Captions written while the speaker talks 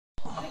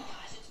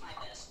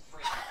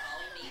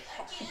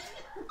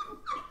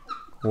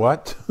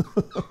What?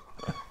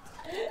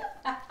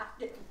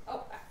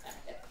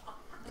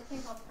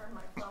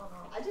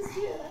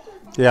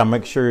 Yeah,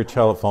 make sure your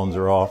telephones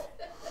are off.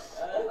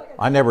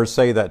 I never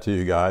say that to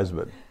you guys,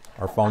 but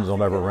our phones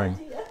don't ever ring.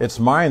 It's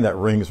mine that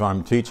rings when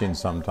I'm teaching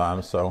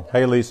sometimes. So,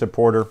 hey, Lisa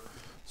Porter,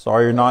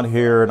 sorry you're not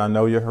here, and I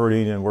know you're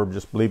hurting, and we're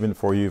just believing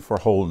for you for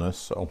wholeness.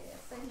 So,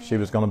 she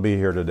was going to be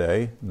here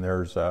today. And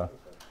there's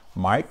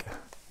Mike.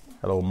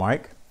 Hello,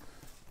 Mike.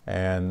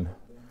 And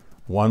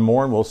one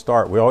more, and we'll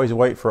start. We always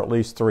wait for at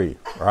least three,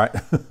 right?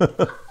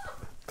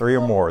 Three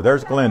or more.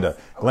 There's Glenda.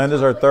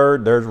 Glenda's our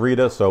third. There's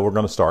Rita. So we're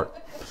going to start.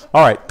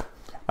 All right.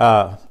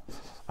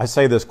 I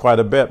say this quite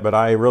a bit, but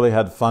I really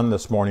had fun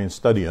this morning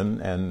studying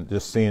and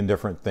just seeing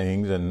different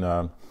things.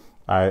 And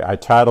I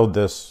titled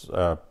this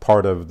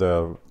part of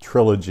the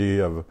trilogy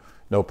of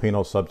No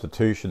Penal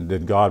Substitution,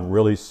 Did God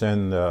Really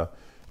Send the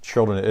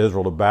Children of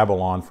Israel to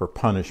Babylon for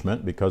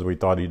punishment? Because we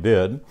thought he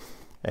did.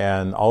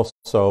 And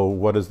also,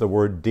 what does the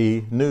word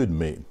denude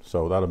mean?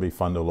 So that'll be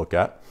fun to look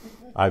at.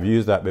 I've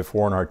used that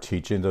before in our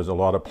teaching. There's a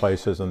lot of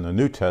places in the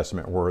New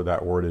Testament where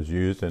that word is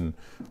used, and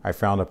I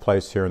found a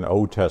place here in the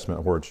Old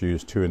Testament where it's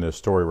used too in this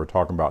story we're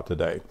talking about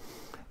today.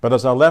 But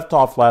as I left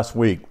off last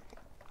week,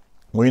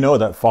 we know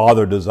that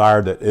Father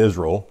desired that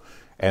Israel,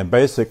 and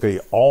basically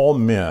all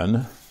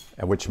men,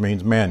 which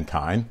means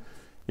mankind,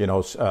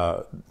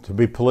 to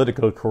be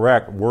politically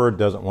correct, Word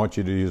doesn't want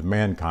you to use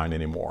mankind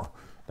anymore.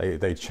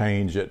 They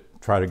change it,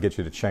 try to get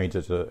you to change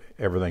it to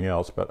everything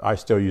else, but I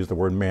still use the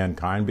word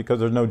mankind because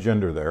there's no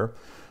gender there.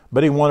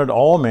 But he wanted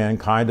all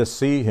mankind to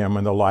see him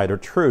in the light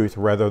of truth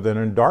rather than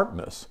in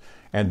darkness.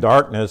 And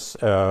darkness,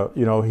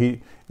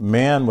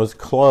 man was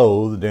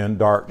clothed in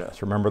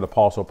darkness. Remember, the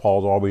Apostle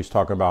Paul's always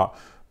talking about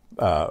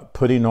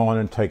putting on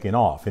and taking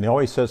off. And he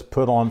always says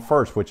put on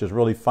first, which is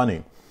really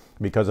funny,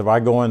 because if I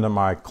go into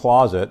my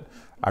closet,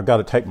 I've got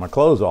to take my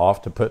clothes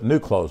off to put new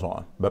clothes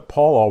on. But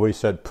Paul always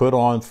said put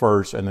on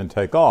first and then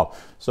take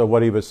off. So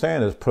what he was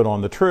saying is put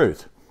on the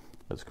truth.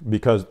 It's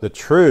because the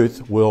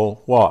truth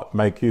will what?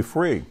 Make you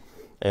free.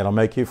 It'll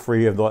make you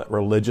free of the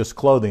religious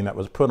clothing that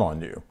was put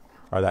on you,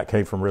 or that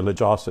came from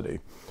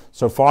religiosity.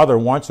 So Father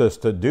wants us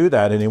to do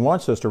that, and he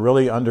wants us to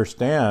really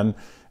understand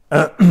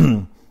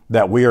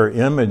that we are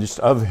imaged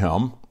of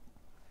him,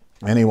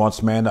 and he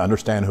wants man to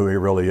understand who he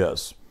really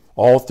is.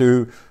 All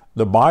through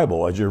the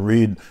Bible, as you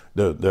read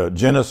the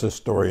Genesis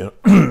story,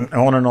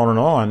 on and on and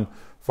on,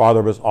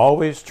 Father was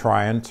always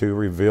trying to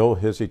reveal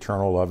his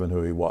eternal love and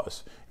who he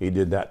was. He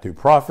did that through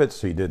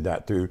prophets. He did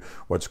that through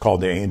what's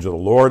called the angel of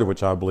the Lord,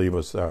 which I believe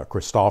was a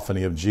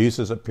Christophany of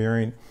Jesus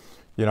appearing,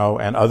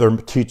 and other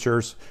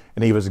teachers.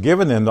 And he was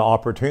given them the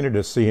opportunity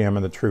to see him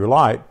in the true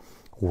light,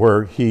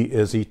 where he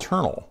is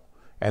eternal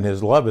and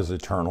his love is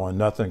eternal, and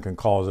nothing can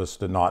cause us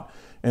to not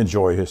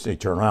enjoy his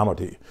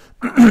eternality.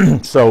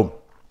 So,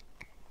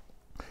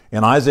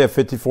 in Isaiah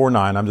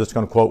 54:9, I'm just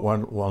going to quote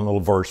one little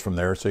verse from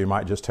there, so you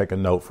might just take a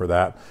note for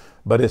that.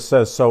 But it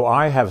says, "So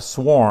I have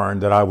sworn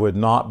that I would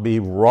not be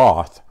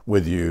wroth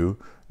with you,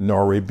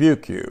 nor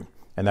rebuke you."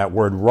 And that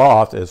word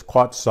wrath is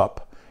quatsup,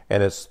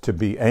 and it's to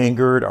be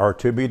angered or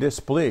to be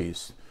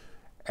displeased.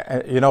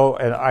 And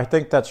I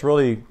think that's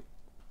really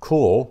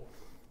cool,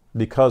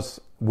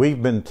 because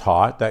we've been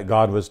taught that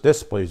God was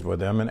displeased with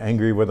them and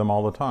angry with them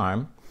all the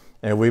time.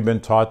 And we've been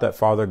taught that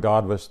Father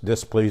God was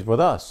displeased with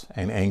us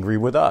and angry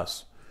with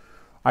us.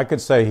 I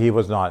could say he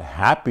was not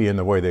happy in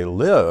the way they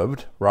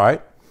lived,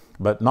 right?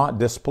 But not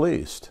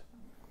displeased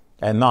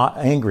and not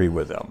angry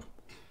with them.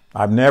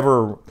 I've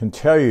never can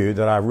tell you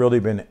that I've really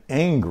been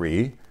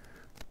angry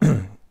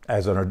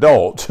as an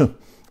adult.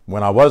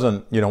 When I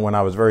wasn't, when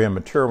I was very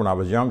immature, when I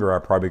was younger, I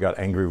probably got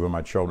angry with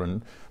my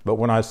children. But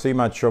when I see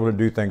my children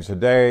do things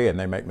today and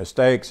they make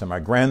mistakes, and my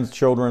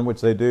grandchildren,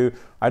 which they do,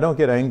 I don't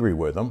get angry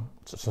with them.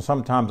 So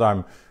sometimes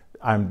I'm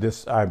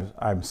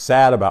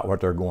sad about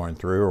what they're going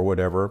through or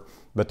whatever.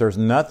 But there's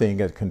nothing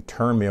that can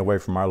turn me away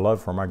from my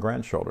love for my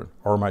grandchildren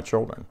or my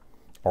children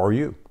or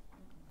you,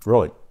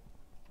 really.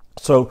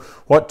 So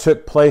what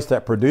took place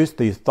that produced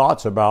these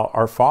thoughts about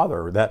our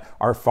Father, that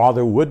our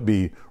Father would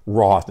be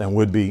wroth and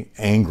would be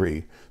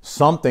angry?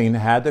 Something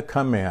had to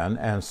come in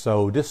and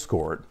sow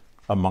discord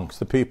amongst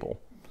the people.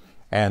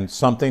 And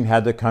something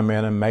had to come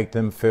in and make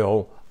them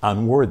feel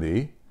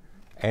unworthy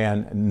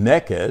and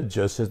naked,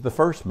 just as the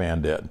first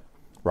man did,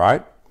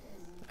 right?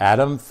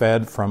 Adam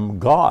fed from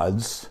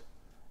God's.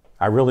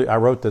 I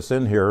wrote this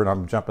in here, and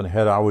I'm jumping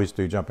ahead. I always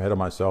do jump ahead of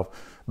myself.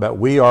 But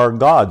we are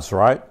gods,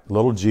 right?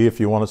 Little g, if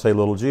you want to say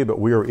little g, but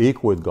we are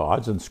equal with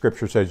gods. And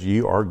Scripture says ye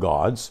are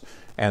gods.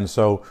 And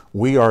so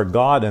we are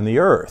God in the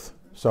earth.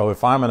 So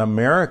if I'm an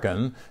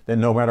American, then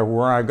no matter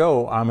where I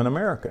go, I'm an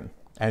American.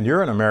 And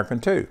you're an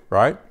American too,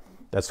 right?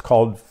 That's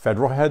called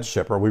federal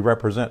headship, or we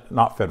represent,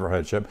 not federal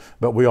headship,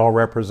 but we all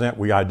represent,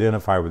 we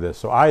identify with this.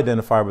 So I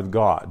identify with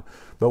God.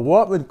 But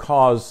what would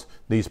cause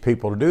these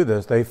people to do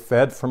this? They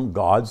fed from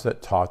gods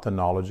that taught the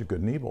knowledge of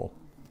good and evil,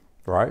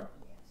 right?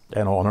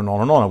 And on and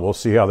on and on. And we'll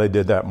see how they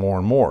did that more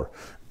and more.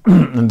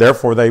 And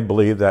therefore they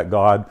believed that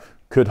God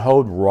could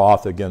hold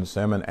wrath against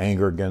them and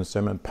anger against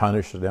them and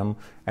punish them.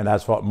 And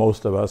that's what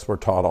most of us were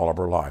taught all of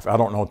our life. I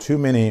don't know too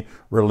many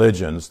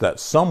religions that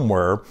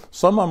somewhere,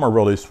 some of them are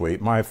really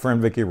sweet. My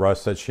friend Vicki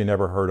Russ said she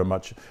never heard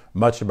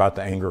much about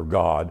the anger of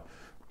God.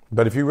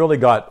 But if you really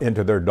got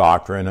into their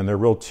doctrine and their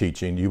real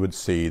teaching, you would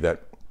see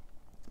that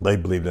they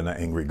believed in an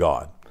angry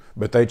God.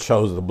 But they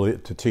chose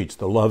to teach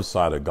the love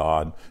side of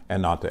God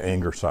and not the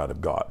anger side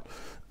of God.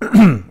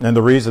 And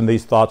the reason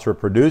these thoughts were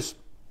produced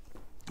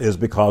is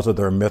because of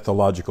their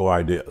mythological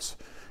ideas.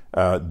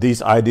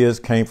 These ideas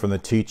came from the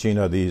teaching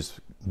of these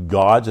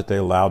gods that they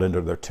allowed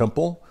into their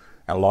temple.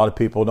 And a lot of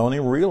people don't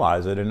even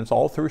realize it, and it's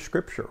all through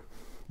Scripture,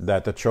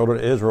 that the children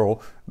of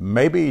Israel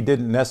maybe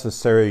didn't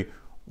necessarily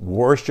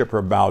worship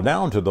or bow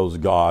down to those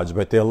gods,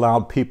 but they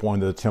allowed people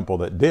into the temple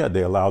that did.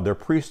 They allowed their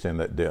priests in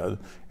that did,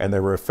 and they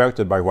were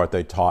affected by what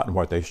they taught and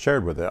what they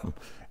shared with them.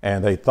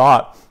 And they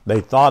thought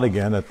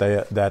again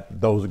that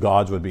those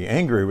gods would be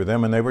angry with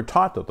them, and they were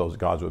taught that those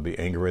gods would be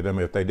angry with them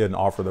if they didn't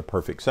offer the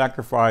perfect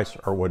sacrifice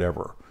or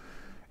whatever.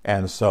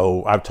 And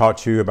so I've taught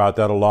to you about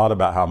that a lot,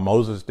 about how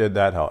Moses did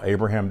that, how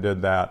Abraham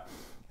did that,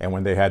 and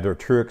when they had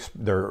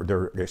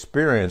their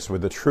experience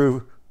with the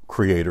true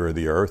creator of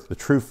the earth, the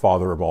true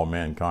father of all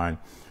mankind,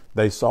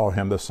 they saw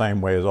him the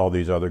same way as all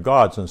these other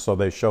gods, and so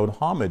they showed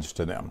homage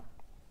to them.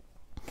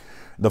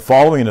 The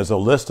following is a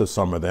list of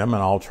some of them,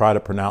 and I'll try to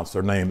pronounce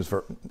their names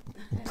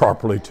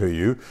properly to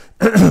you.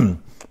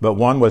 But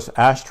one was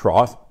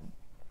Ashtaroth,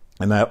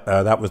 and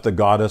that was the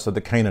goddess of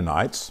the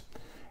Canaanites.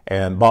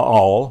 And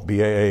Baal,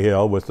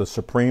 B-A-A-L, was the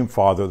supreme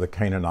father of the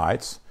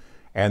Canaanites.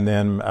 And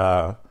then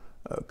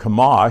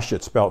Chemosh,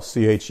 it's spelled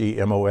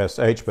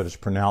C-H-E-M-O-S-H, but it's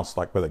pronounced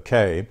like with a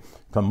K.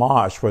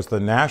 Chemosh was the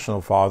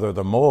national father of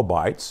the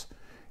Moabites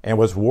and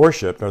was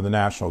worshipped, or the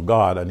national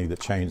god, I need to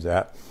change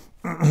that,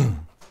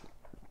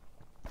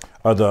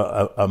 of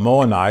the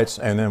Ammonites.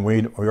 And then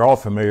we're all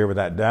familiar with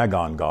that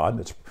Dagon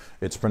god.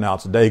 It's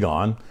pronounced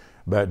Dagon.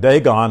 But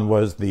Dagon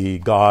was the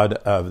god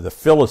of the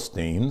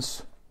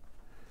Philistines.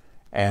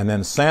 And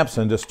then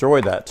Samson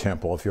destroyed that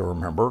temple, if you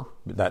remember.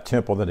 That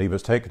temple that he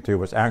was taken to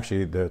was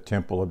actually the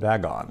temple of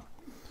Dagon.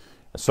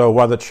 So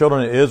while the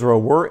children of Israel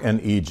were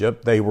in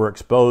Egypt, they were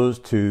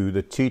exposed to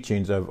the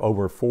teachings of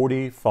over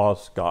 40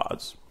 false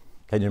gods.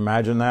 Can you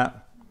imagine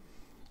that?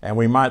 And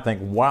we might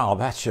think, wow,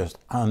 that's just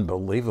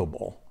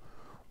unbelievable.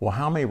 Well,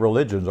 how many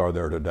religions are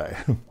there today?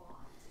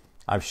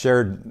 I've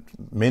shared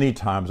many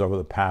times over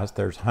the past,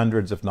 there's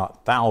hundreds, if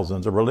not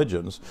thousands, of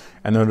religions.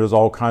 And then there's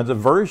all kinds of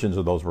versions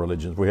of those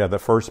religions. We have the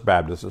First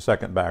Baptist, the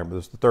Second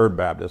Baptist, the Third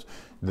Baptist,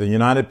 the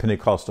United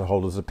Pentecostal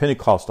Holiness, the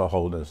Pentecostal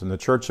Holiness, and the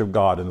Church of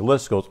God, and the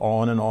list goes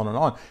on and on and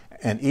on.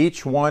 And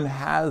each one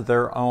has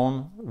their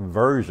own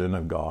version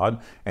of God,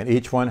 and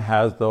each one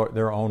has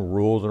their own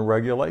rules and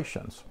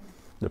regulations.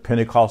 The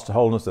Pentecostal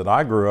Holiness that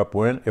I grew up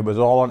with, it was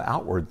all an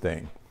outward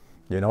thing.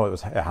 You know, it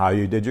was how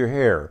you did your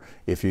hair,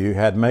 if you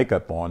had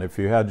makeup on, if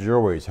you had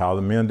jewelry, how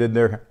the men did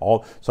their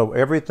so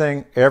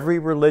everything, every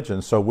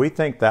religion. So we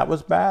think that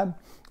was bad.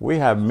 We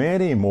have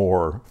many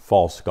more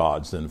false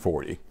gods than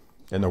 40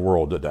 in the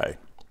world today.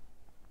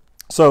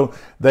 So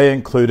they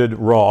included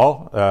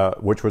Ra,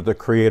 which was the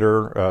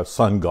creator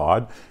sun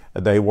god.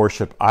 They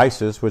worshiped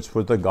Isis, which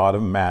was the god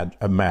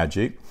of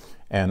magic,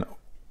 and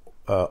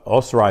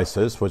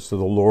Osiris, which is the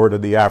lord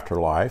of the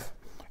afterlife.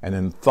 And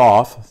then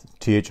Thoth,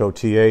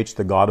 T-H-O-T-H,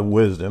 the god of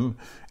wisdom,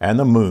 and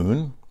the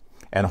moon,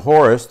 and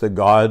Horus, the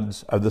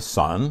gods of the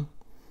sun.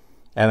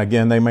 And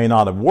again, they may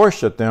not have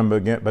worshipped them,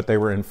 but they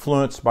were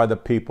influenced by the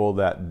people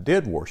that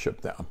did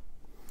worship them.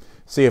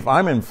 See, if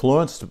I'm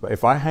influenced,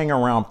 if I hang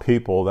around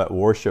people that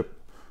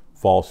worship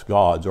false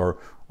gods or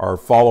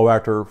follow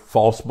after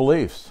false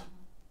beliefs,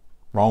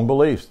 wrong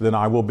beliefs, then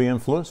I will be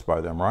influenced by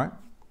them, right?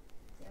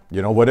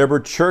 You know, whatever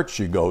church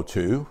you go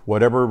to,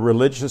 whatever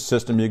religious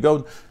system you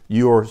go,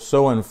 you are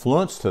so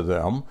influenced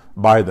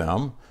by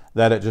them,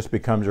 that it just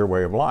becomes your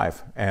way of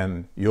life.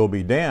 And you'll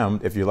be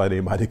damned if you let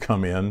anybody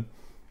come in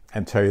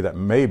and tell you that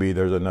maybe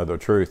there's another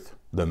truth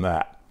than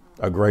that,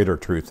 a greater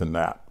truth than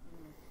that.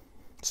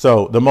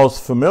 So the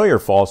most familiar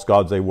false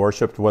gods they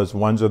worshipped was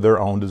ones of their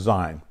own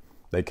design.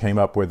 They came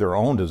up with their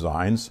own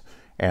designs.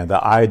 And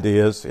the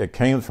ideas, it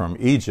came from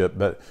Egypt,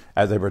 but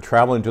as they were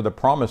traveling to the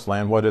Promised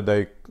Land, what did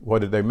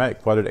they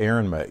make? What did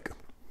Aaron make?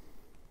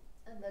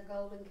 The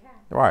golden calf.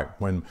 Right.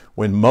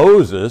 When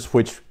Moses,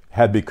 which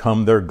had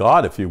become their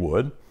God, if you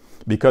would,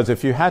 because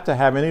if you had to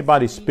have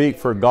anybody speak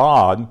for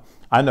God,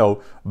 I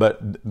know,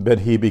 but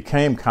he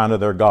became kind of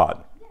their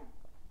God.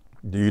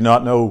 Do you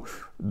not know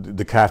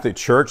the Catholic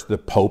Church, the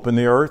Pope in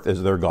the earth,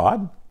 is their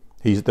God?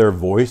 He's their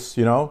voice,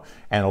 you know,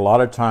 and a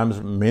lot of times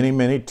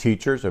many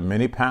teachers and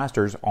many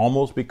pastors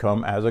almost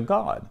become as a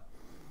god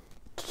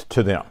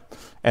to them.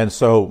 And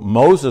so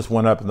Moses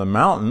went up in the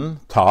mountain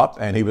top,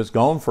 and he was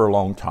gone for a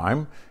long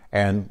time,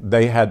 and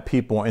they had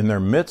people in their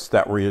midst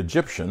that were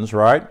Egyptians,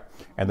 right?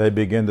 And they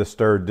began to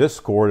stir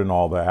discord and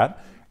all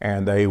that,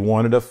 and they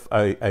wanted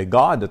a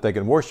god that they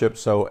could worship.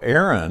 So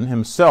Aaron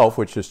himself,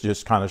 which is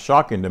just kind of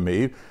shocking to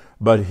me,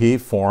 but he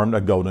formed a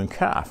golden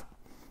calf.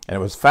 And it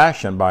was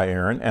fashioned by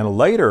Aaron. And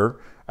later,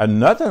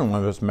 Another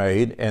one was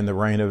made in the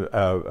reign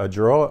of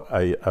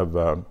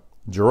Jeroboam.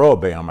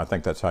 I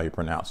think that's how you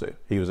pronounce it.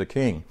 He was a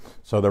king.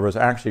 So there was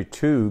actually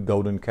 2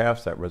 golden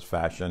calves that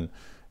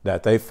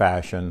they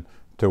fashioned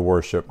to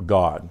worship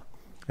God.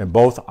 And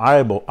both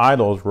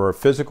idols were a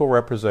physical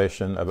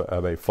representation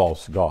of a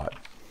false god.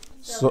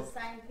 So the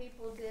same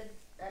people did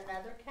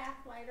another calf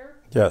later?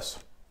 Yes.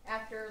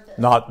 After the,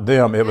 Not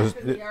them. It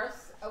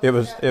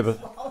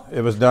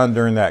was done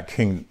during that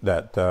king,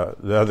 the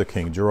other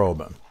king,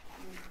 Jeroboam.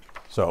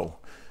 So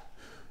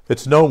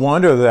it's no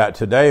wonder that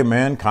today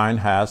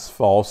mankind has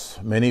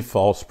many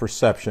false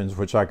perceptions,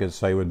 which I could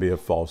say would be a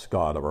false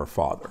god of our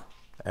Father.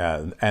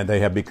 And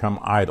they have become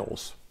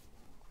idols,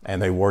 and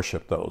they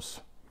worship those.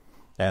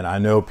 And I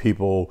know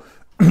people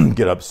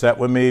get upset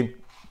with me.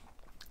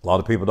 A lot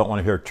of people don't want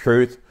to hear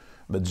truth,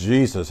 but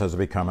Jesus has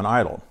become an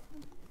idol.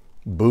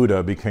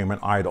 Buddha became an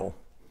idol.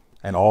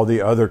 And all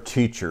the other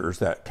teachers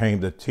that came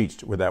to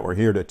teach, that were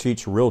here to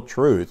teach real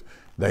truth,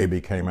 they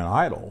became an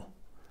idol.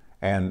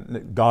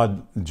 And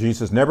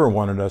Jesus never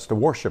wanted us to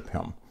worship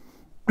him.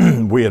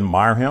 We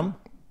admire him.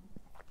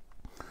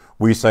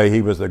 We say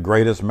he was the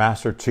greatest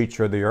master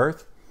teacher of the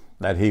earth,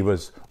 that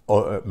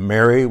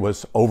Mary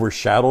was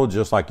overshadowed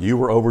just like you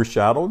were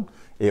overshadowed.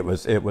 It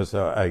was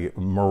a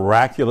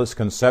miraculous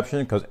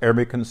conception, because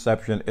every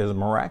conception is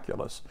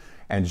miraculous.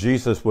 And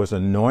Jesus was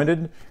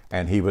anointed,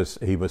 and he was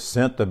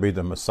sent to be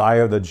the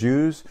Messiah of the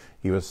Jews.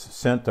 He was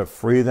sent to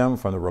free them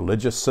from the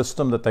religious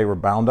system that they were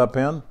bound up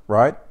in,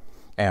 right?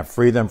 And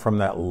free them from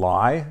that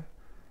lie.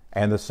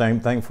 And the same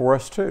thing for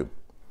us too.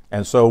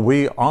 And so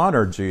we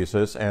honor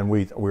Jesus, and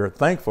we're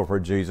thankful for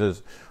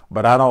Jesus,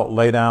 but I don't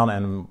lay down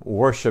and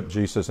worship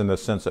Jesus in the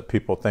sense that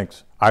people think.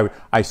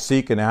 I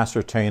seek and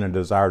ascertain and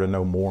desire to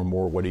know more and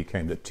more what he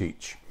came to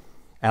teach.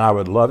 And I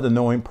would love to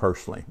know him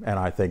personally, and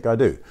I think I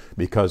do,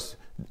 because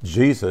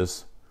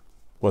Jesus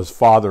was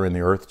Father in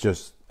the earth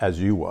just as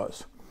you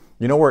was.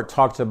 You know where it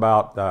talks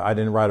about, I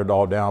didn't write it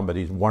all down, but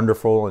he's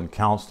wonderful and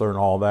counselor and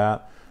all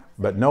that.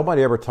 But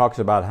nobody ever talks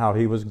about how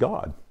he was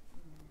God.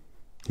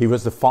 He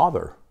was the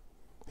Father.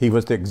 He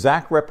was the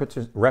exact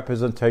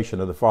representation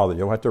of the Father.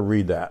 You'll have to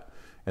read that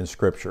in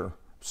Scripture.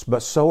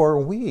 But so are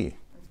we.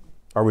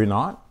 Are we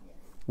not?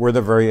 We're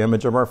the very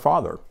image of our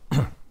Father.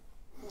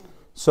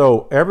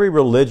 So every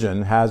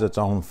religion has its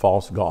own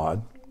false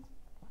god.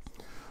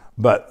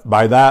 But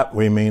by that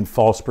we mean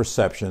false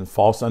perception,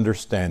 false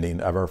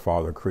understanding of our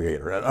Father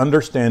Creator. And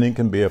understanding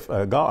can be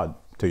a god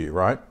to you,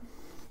 right?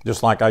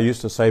 Just like I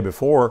used to say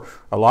before,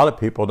 a lot of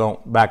people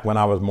don't, back when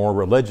I was more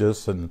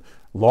religious and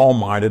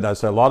law-minded, I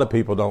said a lot of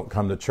people don't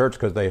come to church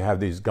because they have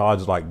these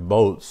gods like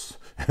boats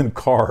and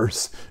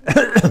cars.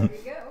 There you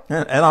go.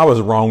 And I was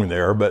wrong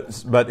there,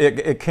 but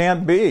it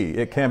can be.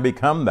 It can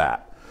become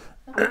that.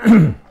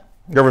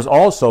 There was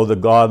also the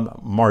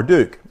god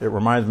Marduk. It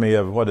reminds me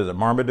of, what is it,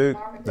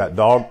 Marmaduke? That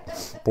dog,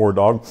 poor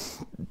dog.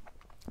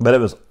 But it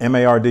was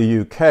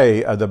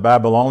M-A-R-D-U-K, the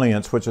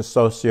Babylonians, which was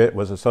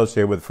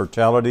associated with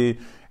fertility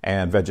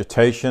and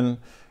vegetation.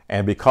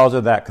 And because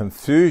of that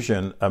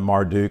confusion of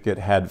Marduk, it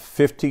had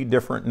 50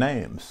 different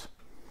names.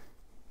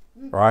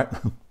 Right?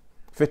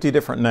 50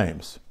 different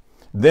names.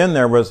 Then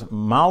there was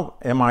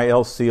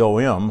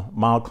M-I-L-C-O-M,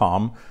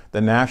 Malcolm,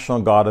 the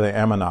national god of the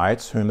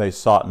Ammonites, whom they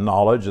sought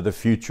knowledge of the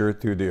future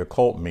through the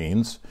occult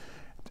means.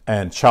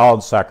 And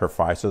child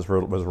sacrifices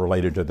was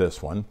related to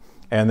this one.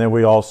 And then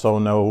we also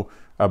know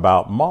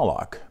about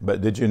Moloch.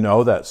 But did you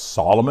know that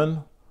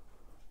Solomon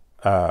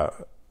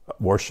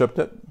worshipped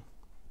it?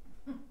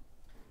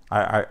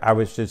 I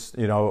was just,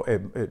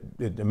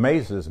 it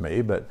amazes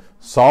me, but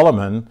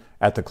Solomon,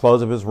 at the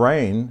close of his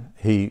reign,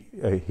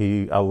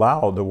 he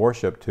allowed the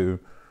worship to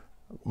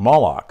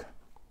Moloch.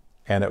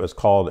 And it was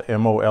called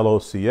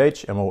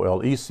M-O-L-O-C-H,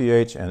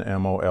 M-O-L-E-C-H, and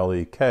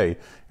M-O-L-E-K.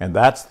 And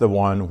that's the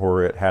one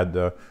where it had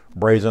the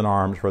brazen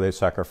arms where they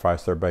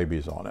sacrificed their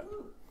babies on it.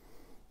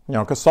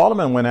 Because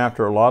Solomon went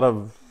after a lot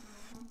of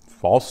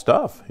false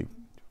stuff,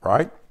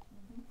 right?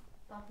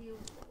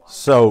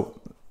 So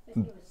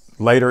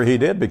later he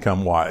did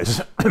become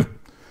wise.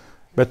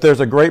 But there's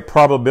a great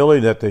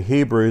probability that the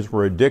Hebrews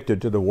were addicted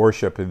to the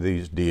worship of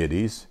these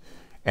deities,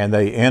 and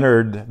they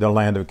entered the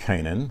land of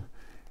Canaan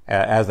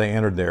as they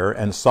entered there,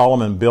 and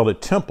Solomon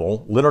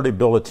literally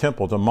built a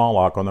temple to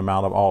Moloch on the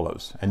Mount of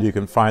Olives. And you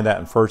can find that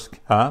in First,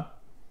 I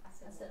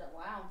said,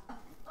 wow.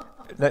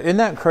 Isn't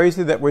that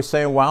crazy that we're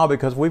saying wow?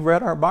 Because we've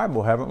read our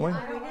Bible, haven't we?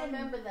 I don't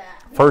remember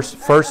that.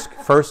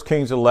 First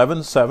Kings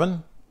 11:7.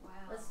 Wow.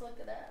 Let's look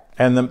it up.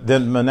 And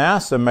then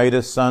Manasseh made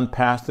his son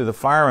pass through the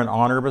fire in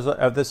honor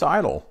of this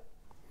idol.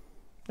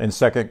 In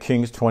 2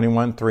 Kings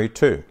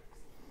 21:3-2.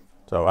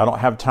 So I don't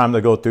have time to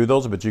go through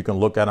those, but you can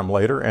look at them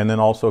later. And then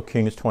also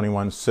Kings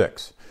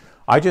 21:6.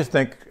 I just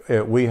think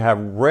we have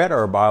read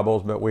our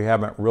Bibles, but we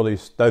haven't really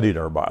studied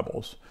our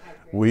Bibles.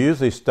 We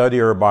usually study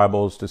our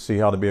Bibles to see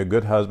how to be a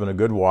good husband, a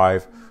good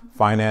wife,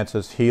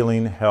 finances,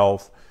 healing,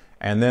 health.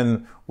 And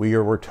then we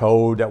were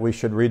told that we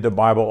should read the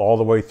Bible all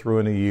the way through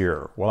in a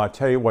year. Well, I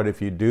tell you what,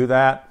 if you do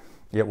that,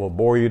 it will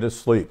bore you to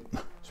sleep,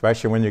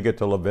 especially when you get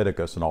to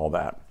Leviticus and all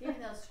that. Give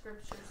those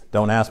scriptures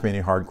Don't ask me any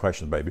hard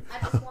questions, baby. I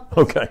just want the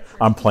Okay, scripture.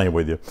 I'm playing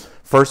with you.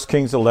 1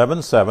 Kings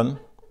 11:7,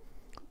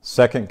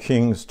 2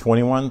 Kings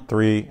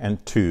 21:3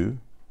 and 2,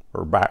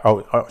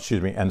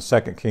 and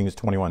 2 Kings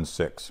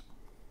 21:6.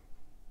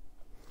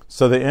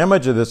 So the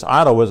image of this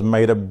idol was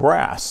made of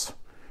brass.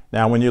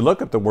 Now, when you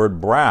look at the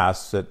word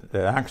brass, it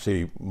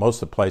actually,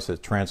 most of the places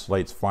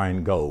translates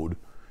fine gold,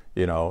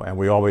 and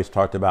we always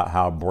talked about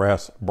how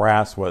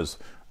brass was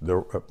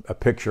a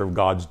picture of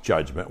God's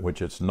judgment,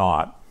 which it's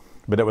not.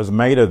 But it was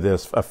made of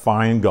this, a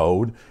fine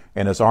gold,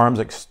 and its arms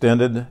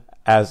extended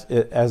as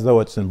though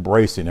it's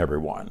embracing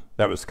everyone.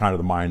 That was kind of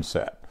the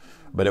mindset.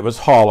 But it was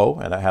hollow,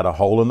 and it had a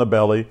hole in the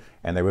belly,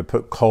 and they would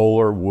put coal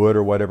or wood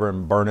or whatever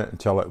and burn it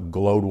until it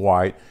glowed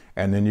white.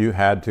 And then you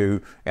had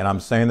to, and I'm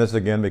saying this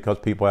again because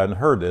people hadn't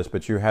heard this,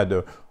 but you had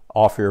to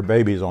offer your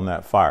babies on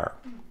that fire.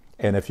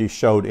 And if you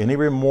showed any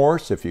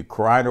remorse, if you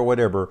cried or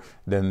whatever,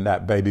 then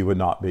that baby would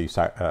not be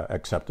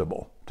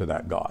acceptable to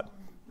that God.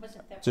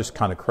 Wasn't that Just for-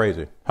 kind of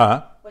crazy.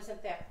 Huh?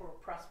 Wasn't that for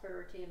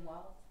prosperity and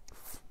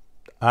wealth?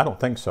 I don't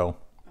think so.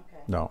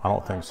 Okay. No, I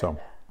don't think read so.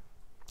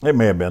 that. It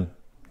may have been.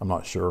 I'm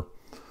not sure.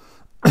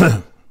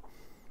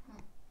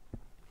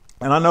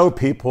 And I know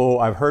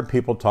I've heard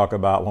people talk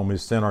about when we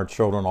send our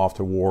children off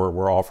to war,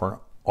 we're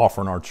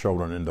offering our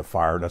children into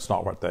fire. That's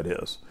not what that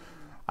is.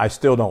 I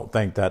still don't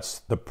think that's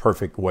the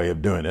perfect way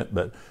of doing it,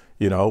 but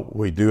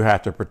we do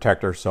have to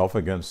protect ourselves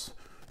against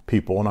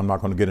people, and I'm not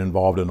going to get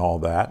involved in all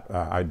that.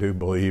 I do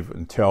believe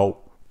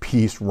until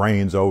peace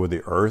reigns over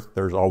the earth,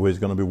 there's always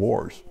going to be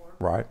wars,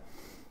 right?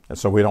 And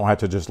so we don't have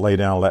to just lay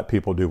down and let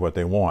people do what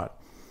they want.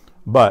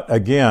 But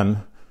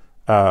again,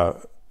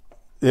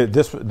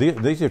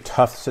 these are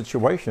tough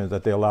situations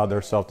that they allowed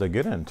themselves to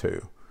get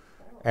into.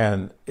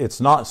 And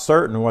it's not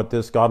certain what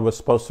this God was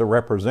supposed to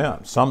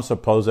represent. Some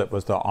suppose it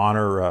was to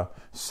honor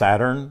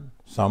Saturn,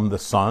 some the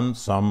sun,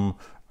 some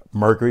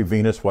Mercury,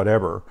 Venus,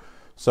 whatever.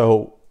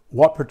 So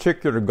what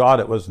particular God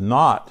it was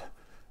not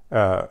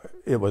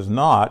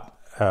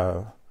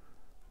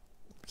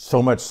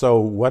so much so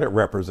what it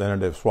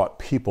represented is what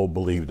people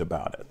believed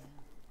about it,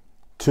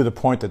 to the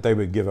point that they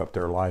would give up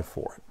their life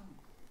for it.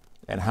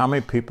 And how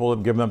many people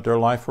have given up their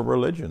life for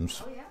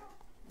religions? Oh, yeah.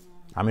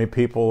 How many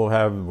people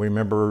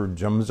remember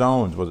Jim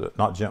Jones, was it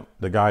not Jim,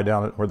 the guy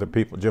down at where the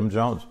people, Jim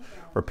Jones,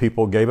 where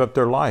people gave up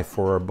their life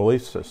for a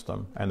belief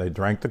system and they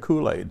drank the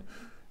Kool-Aid.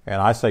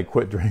 And I say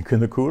quit drinking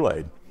the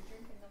Kool-Aid.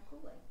 Drinking the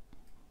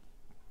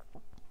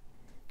Kool-Aid.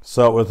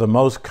 So it was the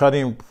most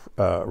cutting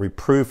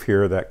reproof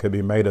here that could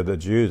be made of the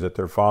Jews that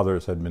their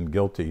fathers had been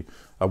guilty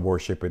of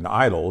worshiping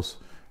idols.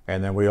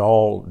 And then we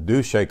all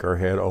do shake our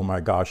head, oh my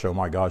gosh,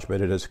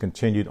 but it has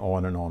continued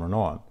on and on and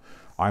on.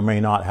 I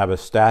may not have a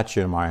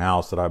statue in my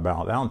house that I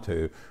bow down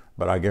to,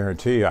 but I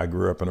guarantee you I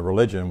grew up in a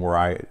religion where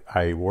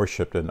I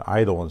worshiped an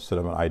idol instead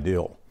of an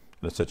ideal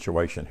in the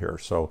situation here.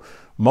 So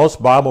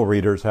most Bible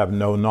readers have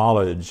no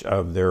knowledge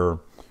of their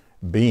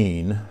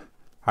being.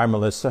 Hi,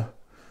 Melissa.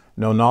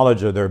 No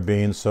knowledge of there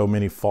being so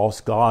many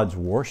false gods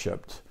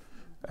worshipped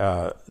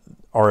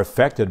are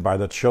affected by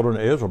the children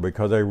of Israel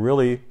because they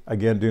really,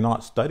 again, do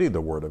not study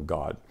the Word of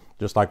God.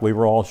 Just like we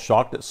were all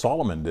shocked that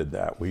Solomon did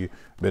that.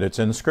 But it's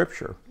in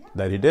Scripture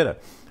that he did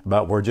it.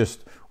 But we're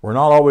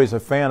not always a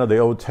fan of the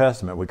Old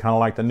Testament. We kind of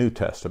like the New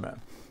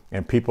Testament.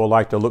 And people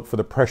like to look for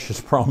the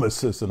precious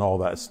promises and all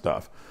that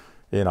stuff.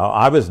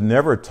 I was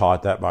never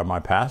taught that by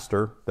my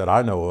pastor that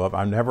I know of.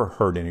 I've never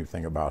heard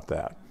anything about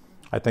that.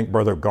 I think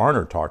Brother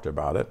Garner talked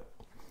about it.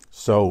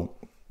 So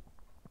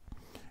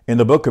in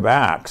the book of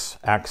Acts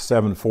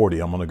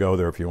 7:40, I'm going to go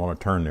there if you want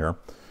to turn there.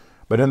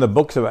 But in the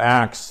books of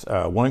Acts,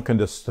 one can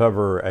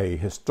discover a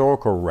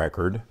historical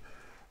record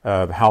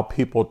of how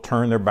people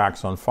turned their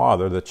backs on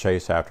Father to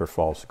chase after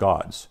false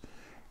gods.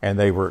 And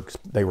they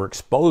were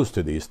exposed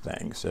to these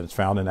things. And it's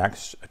found in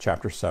Acts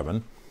chapter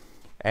 7.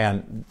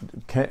 And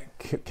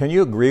can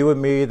you agree with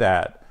me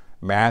that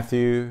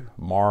Matthew,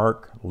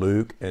 Mark,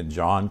 Luke, and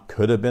John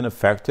could have been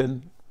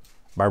affected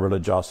by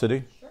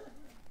religiosity?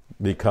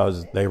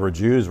 Because they were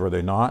Jews, were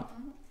they not?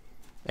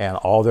 And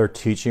all their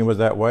teaching was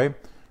that way.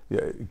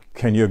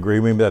 Can you agree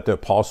with me that the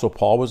Apostle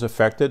Paul was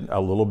affected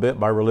a little bit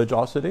by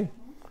religiosity?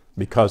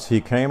 Because he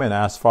came and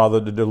asked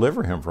Father to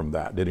deliver him from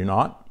that, did he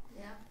not?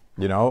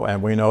 Yeah.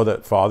 And we know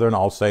that Father, and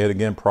I'll say it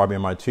again probably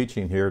in my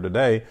teaching here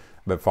today,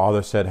 but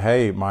Father said,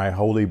 hey, my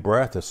holy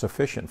breath is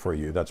sufficient for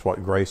you. That's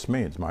what grace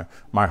means.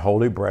 My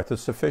holy breath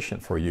is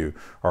sufficient for you,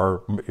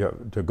 or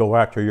to go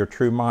after your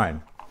true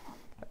mind.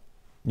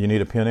 You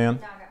need a pen in?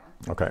 No, I got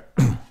one. Okay.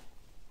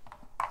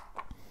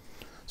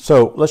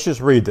 So let's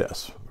just read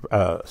this.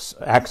 Acts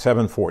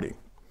 7:40.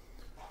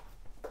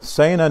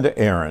 Saying unto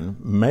Aaron,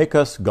 make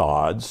us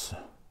gods.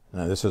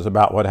 Now this is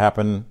about what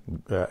happened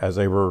as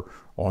they were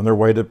on their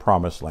way to the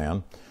promised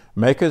land.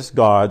 Make us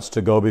gods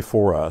to go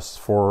before us.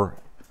 For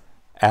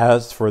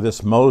as for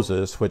this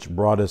Moses, which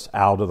brought us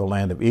out of the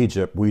land of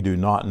Egypt, we do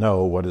not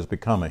know what has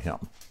become of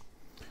him.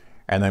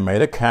 And they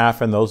made a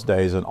calf in those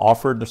days and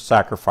offered the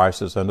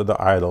sacrifices unto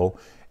the idol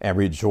and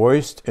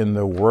rejoiced in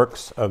the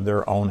works of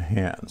their own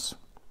hands.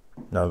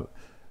 Now,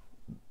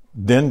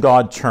 then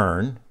God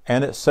turned,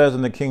 and it says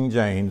in the King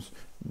James,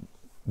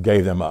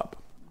 gave them up.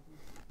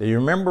 Do you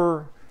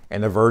remember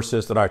in the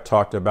verses that I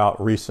talked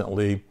about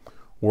recently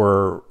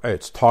where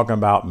it's talking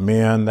about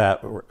men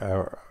that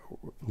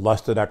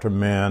lusted after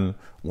men,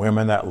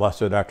 women that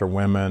lusted after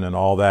women and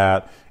all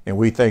that, and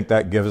we think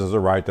that gives us a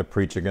right to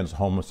preach against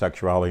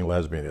homosexuality and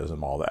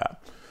lesbianism, all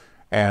that.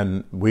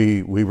 And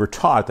we were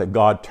taught that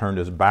God turned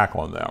his back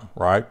on them,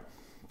 right?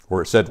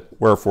 Where it said,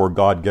 wherefore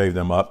God gave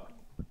them up.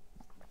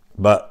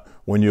 But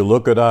when you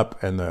look it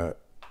up in the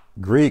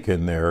Greek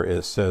in there,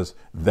 it says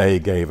they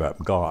gave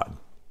up God.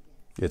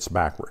 It's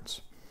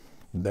backwards.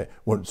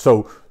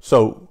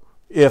 So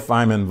if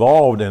I'm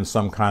involved in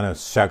some kind of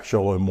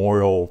sexual,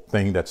 immoral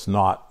thing that's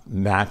not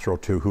natural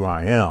to who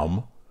I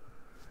am,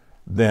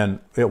 then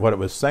what it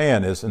was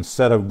saying is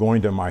instead of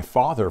going to my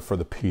Father for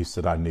the peace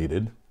that I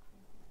needed,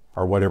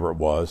 or whatever it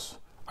was,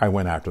 I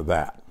went after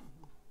that.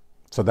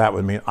 So that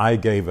would mean I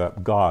gave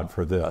up God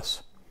for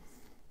this.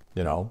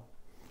 You know,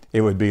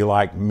 it would be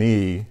like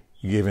me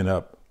giving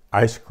up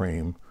ice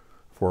cream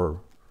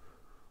for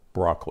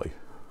broccoli.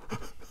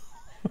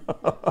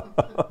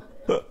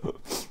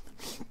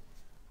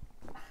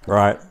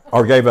 Right?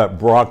 Or gave up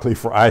broccoli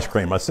for ice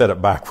cream. I said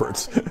it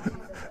backwards.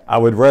 I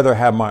would rather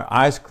have my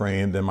ice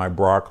cream than my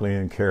broccoli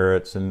and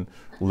carrots and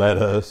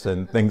lettuce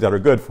and things that are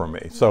good for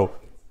me. So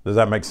does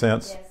that make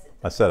sense? Yes.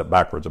 I said it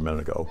backwards a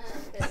minute ago.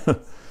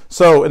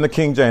 So in the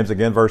King James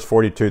again, verse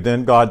 42,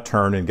 then God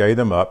turned and gave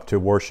them up to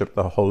worship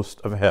the host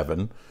of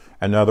heaven.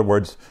 In other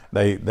words,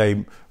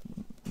 they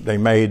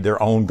made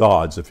their own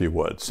gods, if you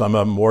would. Some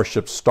of them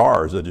worshiped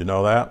stars. Did you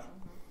know that?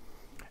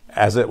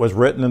 As it was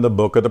written in the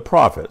book of the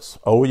prophets,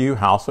 O you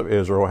house of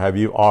Israel, have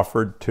you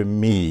offered to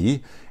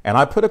me? And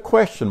I put a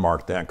question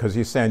mark then, because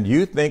he's saying,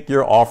 you think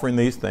you're offering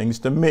these things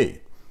to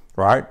me,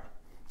 right?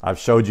 I've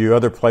showed you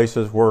other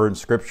places where in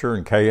Scripture,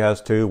 and Kay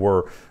has too,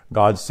 where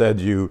God said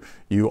you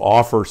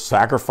offer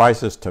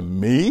sacrifices to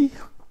me,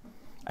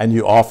 and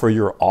you offer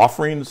your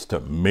offerings to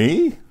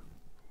me.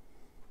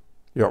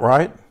 You're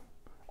right?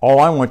 All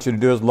I want you to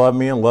do is love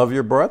me and love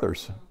your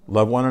brothers.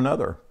 Love one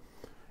another.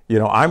 You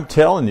know, I'm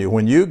telling you,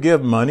 when you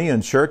give money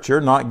in church, you're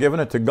not giving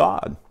it to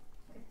God.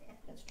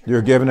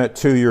 You're giving it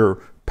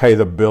to pay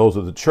the bills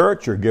of the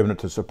church. You're giving it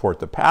to support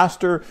the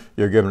pastor.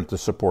 You're giving it to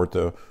support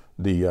the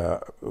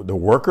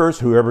workers,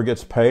 whoever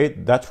gets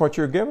paid. That's what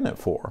you're giving it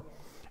for.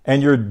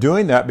 And you're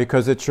doing that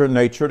because it's your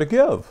nature to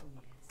give.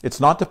 It's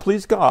not to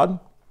please God,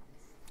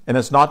 and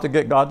it's not to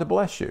get God to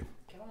bless you.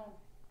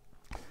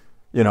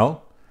 You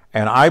know,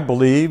 and I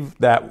believe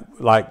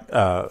that, like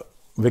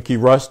Vicki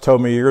Russ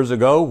told me years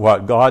ago,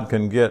 what God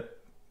can get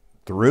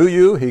through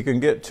you, he can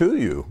get to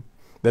you.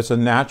 That's a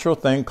natural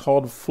thing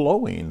called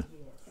flowing.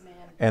 Yes.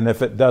 And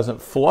if it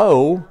doesn't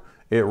flow,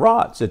 it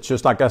rots. It's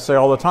just like I say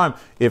all the time,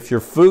 if your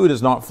food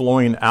is not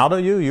flowing out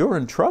of you, you're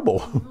in trouble.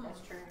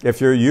 That's true.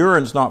 If your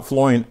urine's not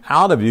flowing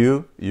out of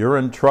you, you're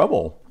in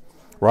trouble.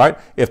 Right?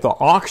 If the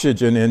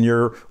oxygen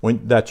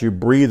that you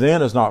breathe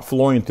in is not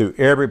flowing through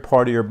every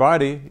part of your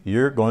body,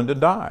 you're going to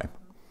die.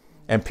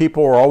 And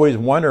people are always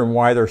wondering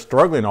why they're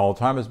struggling all the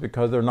time is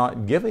because they're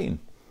not giving.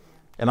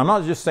 And I'm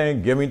not just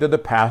saying giving to the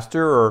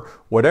pastor or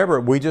whatever.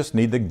 We just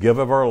need to give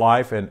of our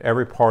life and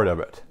every part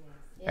of it.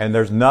 Yes. And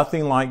there's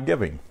nothing like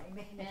giving.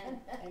 Amen.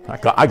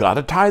 I got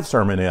a tithe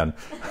sermon in.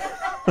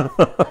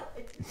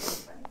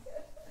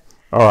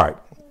 All right.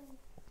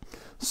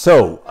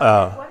 So,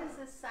 what is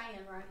this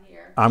saying right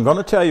here? I'm going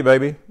to tell you,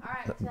 baby. All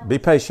right, be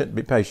patient.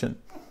 Be patient.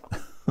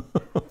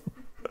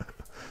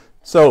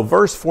 So,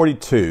 verse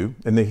 42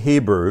 in the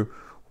Hebrew,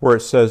 where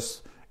it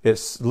says,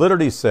 it's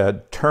literally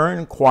said,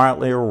 turn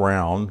quietly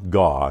around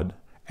God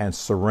and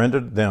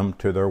surrendered them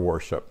to their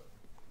worship.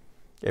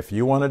 If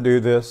you want to do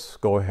this,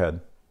 go ahead.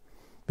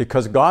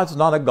 Because God's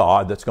not a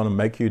God that's going to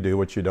make you do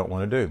what you don't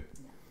want to do.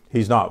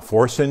 He's not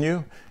forcing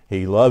you.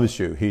 He loves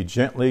you. He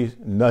gently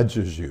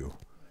nudges you.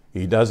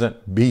 He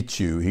doesn't beat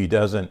you. He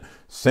doesn't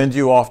send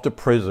you off to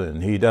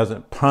prison. He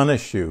doesn't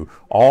punish you.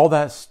 All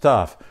that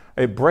stuff.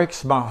 It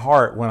breaks my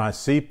heart when I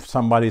see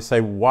somebody say,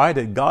 why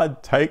did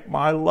God take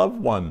my loved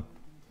one?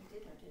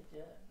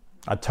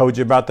 I told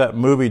you about that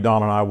movie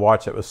Dawn and I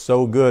watched. It was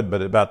so good,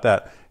 but about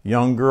that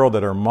young girl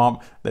that her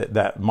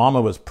that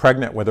mama was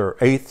pregnant with her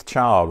 8th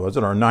child, was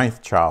it her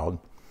 9th child?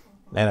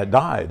 And it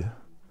died.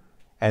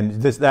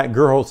 And that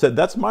girl said,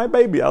 that's my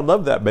baby. I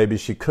love that baby.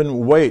 She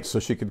couldn't wait so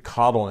she could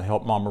coddle and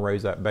help mama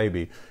raise that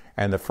baby.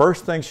 And the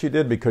first thing she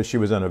did, because she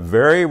was in a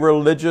very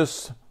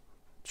religious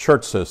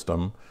church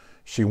system,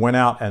 she went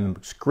out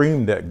and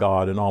screamed at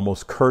God and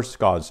almost cursed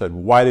God and said,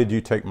 why did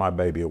you take my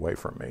baby away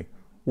from me?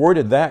 Where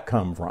did that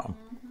come from?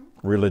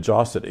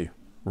 Religiosity,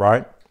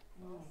 right?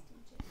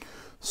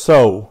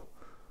 So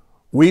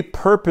we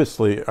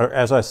purposely,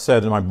 as I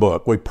said in my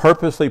book, we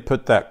purposely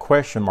put that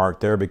question mark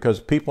there because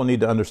people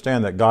need to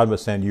understand that God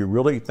was saying, you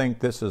really think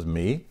this is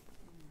me?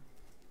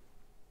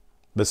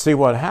 But see,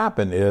 what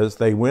happened is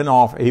they went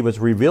off, he was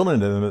revealing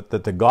to them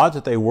that the gods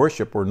that they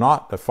worship were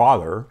not the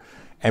Father.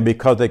 And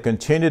because they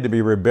continued to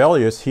be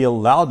rebellious, he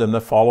allowed them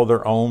to follow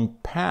their own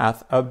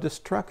path of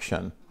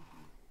destruction.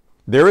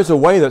 There is a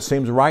way that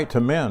seems right to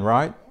men,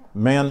 right?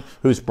 Man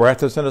whose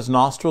breath is in his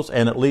nostrils,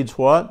 and it leads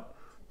what?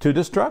 to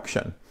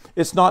destruction.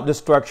 It's not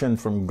destruction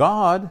from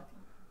God.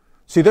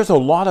 See, there's a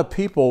lot of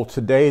people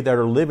today that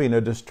are living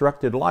a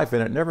destructive life,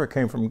 and it never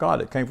came from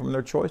God. It came from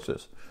their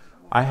choices.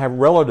 I have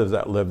relatives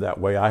that live that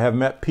way. I have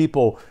met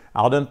people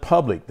out in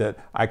public that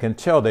I can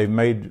tell they've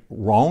made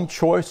wrong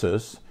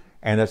choices,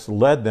 and it's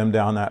led them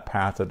down that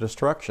path of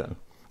destruction.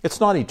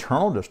 It's not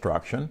eternal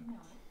destruction,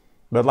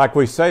 but like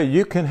we say,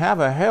 you can have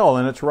a hell,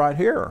 and it's right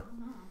here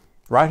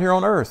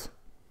on earth.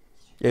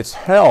 It's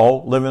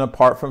hell living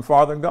apart from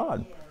Father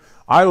God.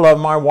 I love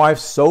my wife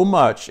so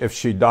much. If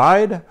she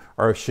died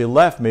or if she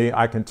left me,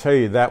 I can tell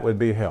you that would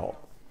be hell.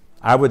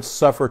 I would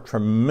suffer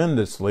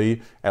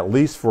tremendously, at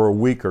least for a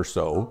week or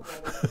so.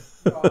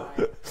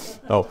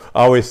 So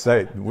I always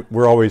say,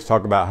 we're always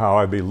talking about how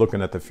I'd be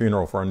looking at the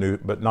funeral for a new,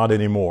 but not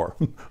anymore.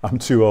 I'm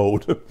too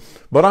old.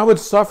 But I would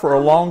suffer a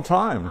long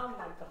time. Oh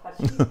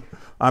my gosh.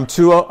 I'm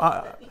too old.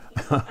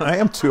 I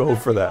am too old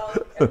for that.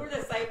 We're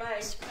the same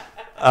age.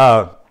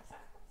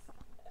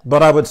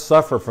 But I would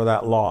suffer for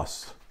that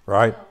loss,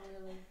 right?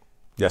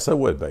 Yes, I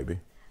would, baby.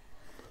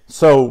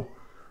 So,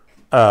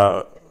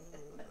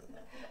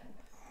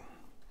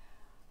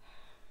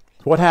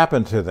 what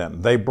happened to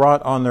them? They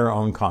brought on their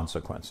own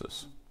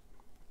consequences.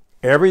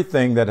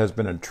 Everything that has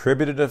been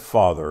attributed to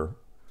Father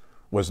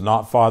was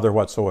not Father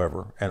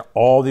whatsoever. And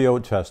all the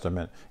Old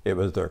Testament, it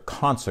was their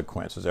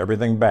consequences.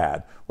 Everything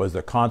bad was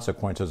the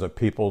consequences of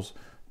people's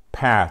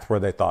path where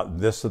they thought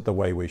this is the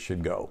way we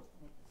should go.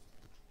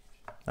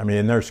 I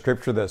mean, there's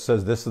scripture that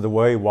says this is the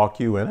way, walk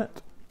you in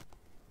it.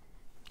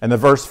 And the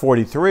verse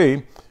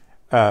 43,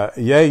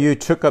 yea, you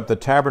took up the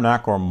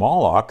tabernacle of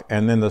Moloch,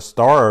 and then the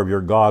star of your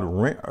god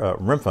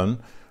Remphan,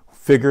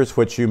 figures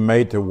which you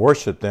made to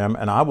worship them,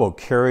 and I will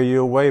carry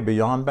you away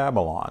beyond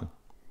Babylon.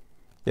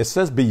 It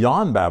says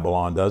beyond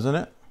Babylon, doesn't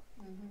it?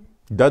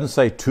 It doesn't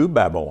say to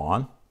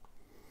Babylon.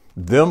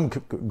 Them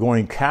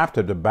going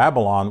captive to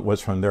Babylon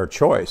was from their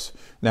choice.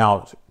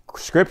 Now,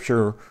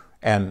 scripture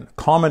and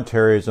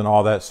commentaries and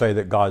all that say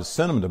that God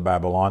sent them to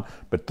Babylon,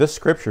 but this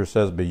scripture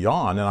says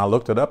beyond, and I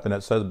looked it up and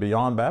it says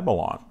beyond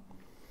Babylon.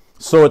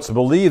 So it's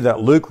believed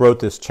that Luke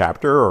wrote this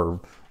chapter or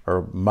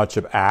much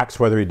of Acts,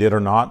 whether he did or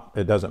not,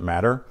 it doesn't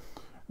matter.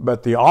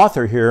 But the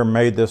author here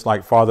made this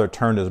like Father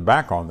turned his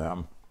back on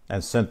them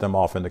and sent them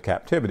off into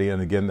captivity.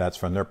 And again, that's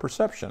from their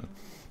perception.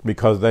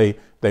 Because they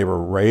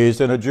were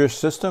raised in a Jewish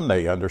system,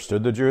 they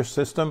understood the Jewish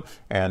system,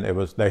 and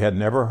they had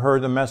never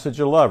heard the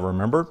message of love,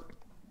 remember?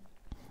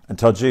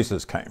 Until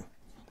Jesus came.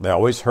 They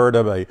always heard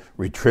of a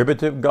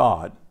retributive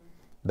God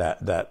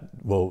that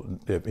will,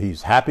 if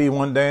he's happy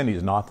one day and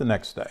he's not the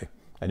next day.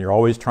 And you're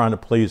always trying to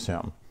please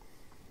him.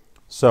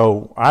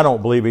 So I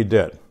don't believe he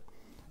did.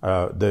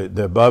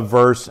 The above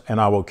verse, and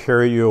I will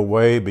carry you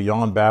away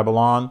beyond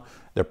Babylon.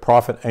 The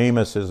prophet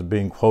Amos is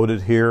being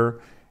quoted here.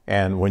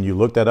 And when you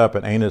look that up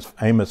in Amos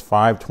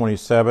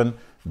 5:27,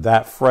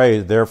 that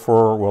phrase,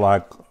 therefore will I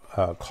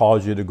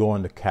cause you to go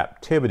into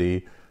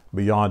captivity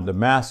beyond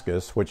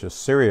Damascus, which is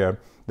Syria.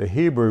 The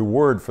Hebrew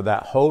word for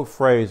that whole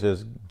phrase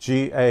is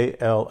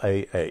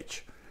Galah.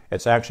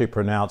 It's actually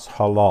pronounced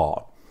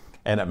halal.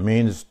 And it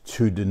means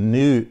to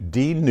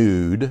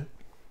denude,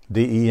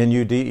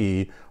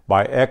 D-E-N-U-D-E,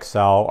 by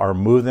exile or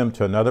move them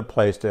to another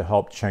place to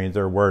help change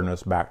their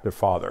awareness back to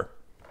Father.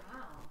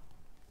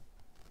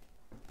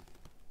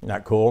 Isn't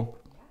that cool?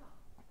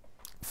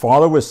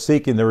 Father was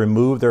seeking to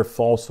remove their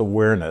false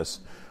awareness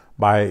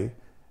by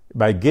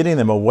getting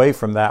them away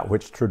from that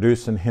which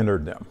traduced and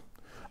hindered them.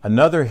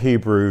 Another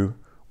Hebrew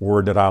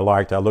word that I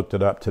liked, I looked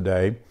it up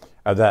today,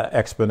 of that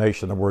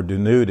explanation, the word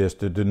denude, is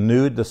to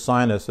denude the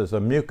sinuses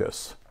of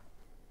mucus.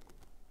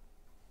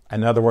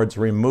 In other words,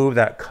 remove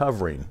that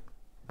covering,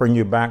 bring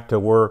you back to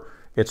where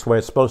it's the way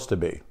it's supposed to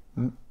be.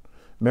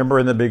 Remember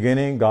in the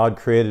beginning, God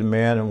created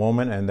man and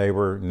woman, and they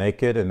were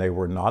naked and they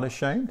were not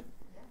ashamed?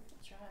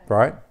 That's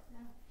right.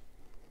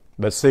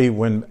 But see,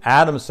 when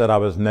Adam said I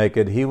was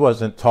naked, he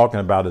wasn't talking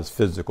about his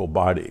physical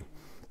body.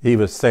 He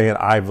was saying,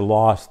 I've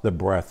lost the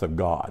breath of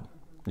God.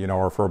 You know,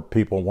 or for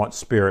people who want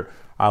spirit,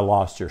 I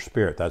lost your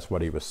spirit. That's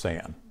what he was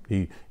saying.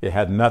 It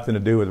had nothing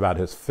to do with about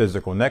his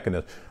physical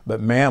nakedness.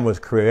 But man was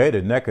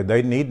created naked.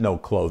 They need no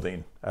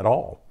clothing at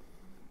all.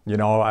 You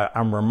know,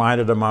 I'm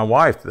reminded of my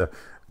wife,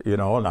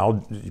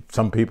 and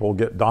some people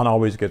Don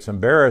always gets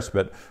embarrassed,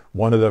 but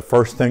one of the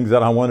first things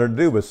that I wanted to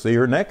do was see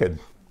her naked.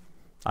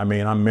 I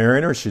mean, I'm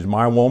marrying her. She's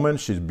my woman.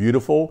 She's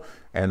beautiful.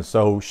 And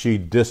so she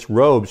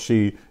disrobed.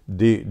 She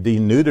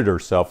denuded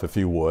herself, if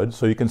you would.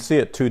 So you can see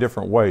it two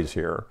different ways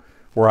here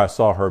where I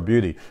saw her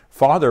beauty.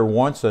 Father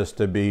wants us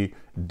to be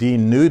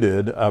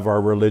denuded of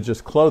our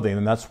religious clothing.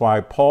 And that's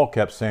why Paul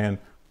kept saying,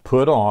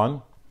 put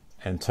on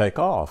and take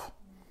off.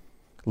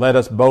 Let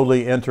us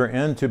boldly enter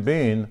into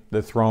being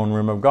the throne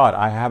room of God.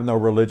 I have no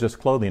religious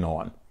clothing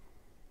on.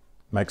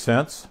 Make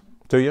sense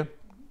to you?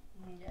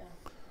 Yeah.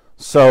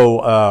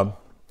 So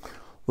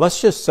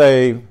let's just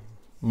say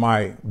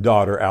my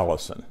daughter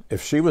Allison,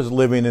 if she was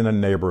living in a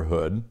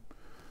neighborhood,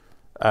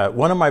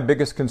 one of my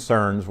biggest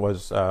concerns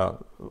was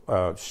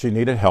she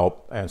needed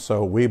help, and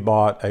so we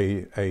bought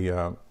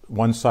a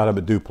one side of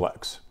a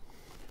duplex.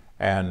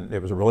 And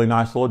it was a really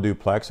nice little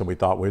duplex, and we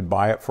thought we'd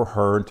buy it for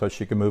her until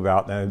she could move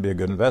out, and then it'd be a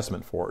good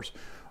investment for us.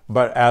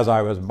 But as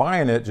I was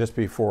buying it, just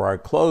before I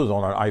closed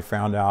on it, I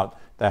found out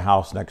the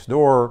house next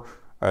door,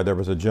 there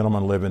was a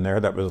gentleman living there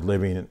that was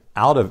living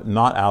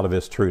not out of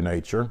his true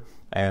nature,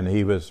 and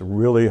he was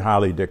really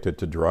highly addicted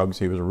to drugs.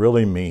 He was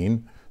really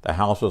mean. The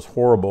house was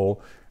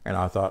horrible, and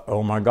I thought,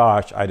 oh my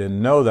gosh, I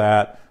didn't know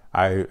that.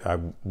 I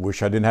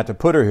wish I didn't have to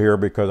put her here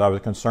because I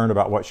was concerned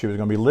about what she was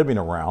going to be living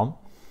around.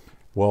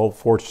 Well,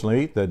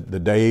 fortunately, the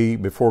day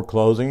before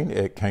closing,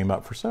 it came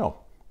up for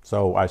sale.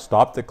 So I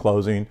stopped the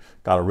closing,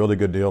 got a really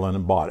good deal,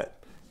 and bought it.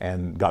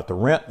 And got the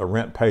rent. The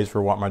rent pays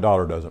for what my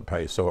daughter doesn't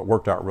pay. So it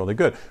worked out really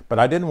good. But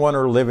I didn't want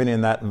her living in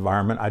that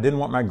environment. I didn't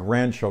want my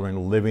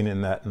grandchildren living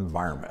in that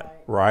environment,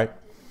 right?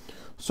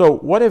 So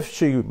what if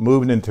she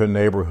moved into a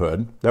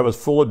neighborhood that was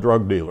full of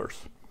drug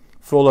dealers,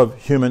 full of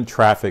human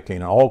trafficking,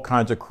 and all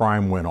kinds of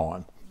crime went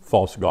on,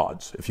 false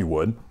gods, if you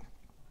would.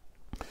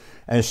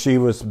 And she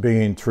was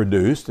being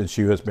traduced, and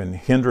she has been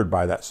hindered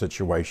by that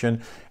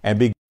situation, and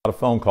got a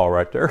phone call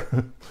right there.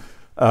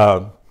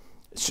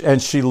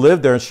 And she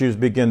lived there, and she was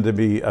beginning to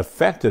be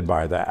affected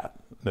by that.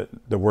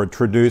 The word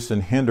traduced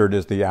and hindered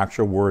is the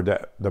actual word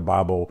that the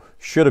Bible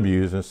should have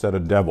used instead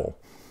of devil.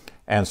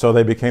 And so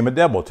they became a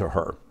devil to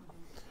her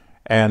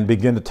and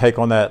began to take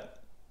on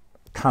that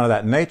kind of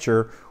that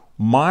nature.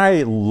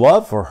 My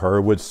love for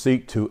her would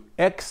seek to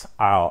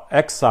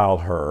exile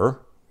her,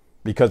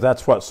 because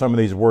that's what some of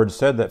these words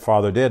said that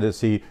Father did, is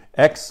he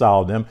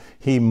exiled them.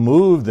 He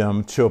moved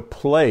them to a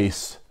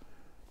place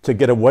to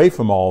get away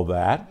from all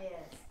that. Yes.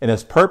 And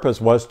his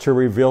purpose was to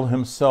reveal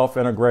himself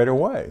in a greater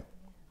way,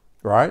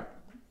 right?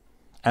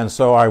 And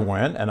so I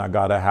went and I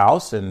got a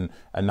house, and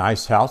a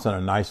nice house in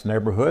a nice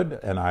neighborhood,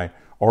 and I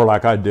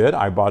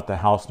bought the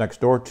house next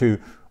door to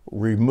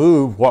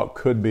remove what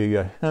could be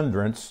a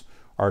hindrance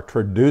or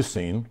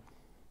traducing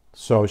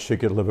so she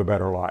could live a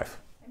better life.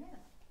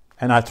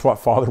 And that's what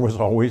Father was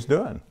always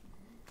doing.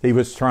 He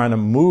was trying to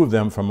move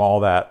them from all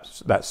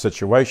that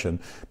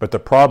situation. But the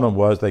problem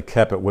was they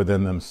kept it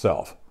within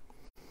themselves.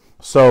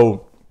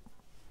 So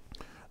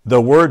the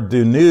word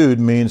denude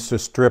means to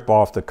strip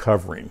off the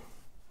covering.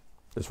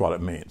 Is what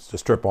it means, to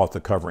strip off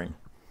the covering.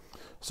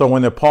 So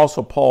when the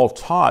Apostle Paul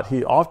taught,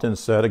 he often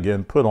said,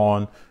 again, put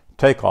on,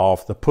 take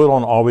off. The put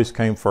on always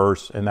came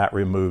first, and that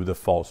removed the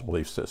false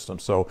belief system.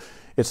 So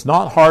it's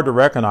not hard to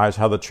recognize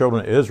how the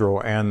children of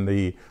Israel and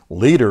the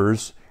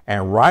leaders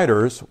and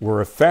writers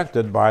were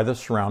affected by the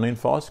surrounding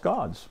false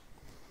gods.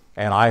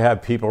 And I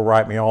have people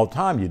write me all the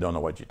time, you don't know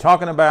what you're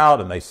talking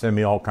about, and they send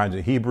me all kinds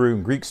of Hebrew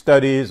and Greek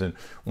studies. And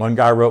one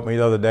guy wrote me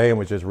the other day and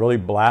was just really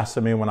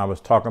blasting me when I was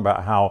talking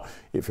about how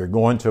if you're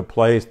going to a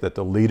place that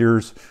the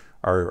leaders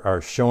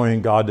are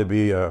showing God to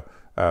be a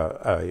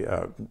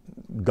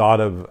God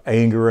of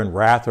anger and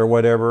wrath or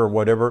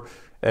whatever.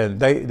 And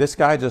this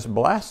guy just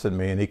blasted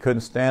me, and he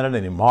couldn't stand it,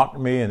 and he mocked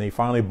me, and he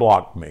finally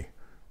blocked me.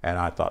 And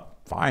I thought,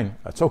 fine,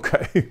 that's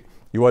okay.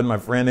 You wasn't my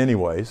friend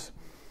anyways.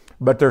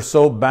 But they're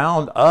so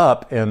bound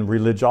up in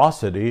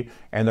religiosity,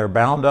 and they're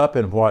bound up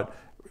in what...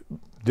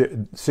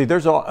 See,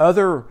 there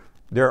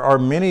are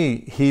many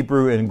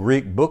Hebrew and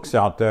Greek books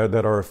out there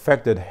that are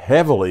affected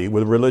heavily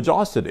with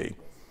religiosity.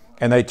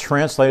 And they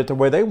translate it the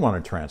way they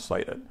want to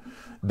translate it.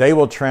 They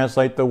will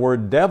translate the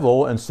word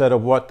devil instead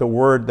of what the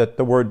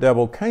word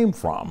devil came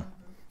from,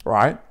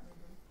 right?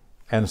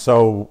 And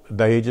so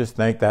they just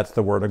think that's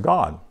the word of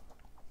God.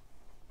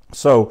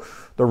 So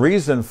the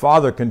reason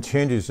Father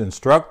continues to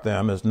instruct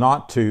them is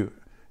not to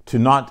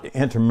not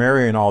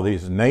intermarry in all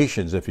these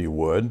nations, if you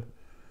would,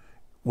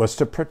 was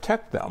to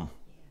protect them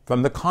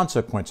from the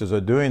consequences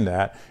of doing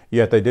that,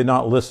 yet they did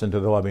not listen to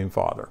the loving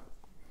Father.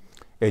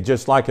 It's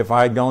just like if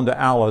I had gone to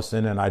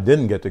Allison and I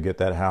didn't get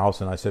that house,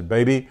 and I said,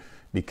 baby,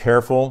 be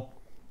careful,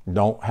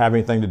 don't have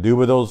anything to do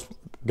with those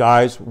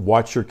guys,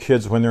 watch your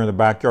kids when they're in the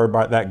backyard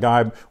by that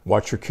guy,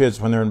 watch your kids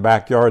when they're in the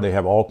backyard, they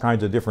have all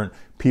kinds of different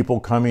people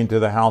coming to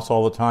the house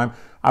all the time.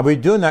 I'll be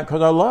doing that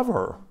because I love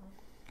her.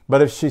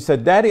 But if she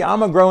said, Daddy,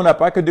 I'm a grown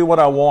up, I could do what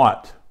I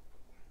want,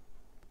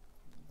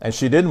 and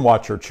she didn't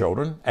watch her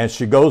children, and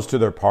she goes to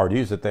their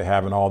parties that they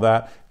have and all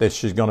that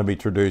she's going to be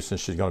traduced and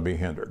she's going to be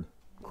hindered.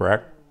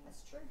 Correct?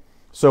 That's true.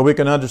 So we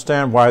can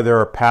understand why there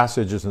are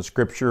passages in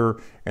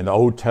Scripture in the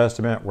Old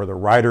Testament where the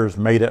writers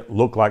made it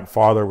look like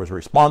Father was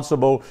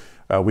responsible.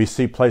 We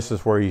see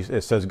places where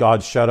it says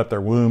God shut up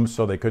their wombs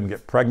so they couldn't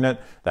get pregnant.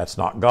 That's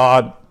not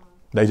God.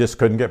 They just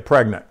couldn't get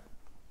pregnant.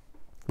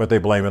 But they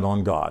blame it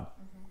on God.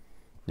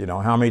 You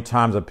know, how many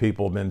times have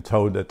people been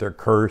told that they're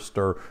cursed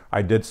or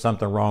I did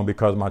something wrong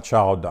because my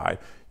child died?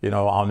 You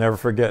know, I'll never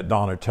forget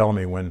Donna telling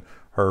me when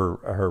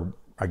her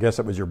I guess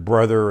it was your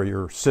brother or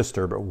your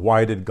sister, but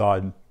why did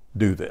God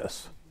do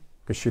this?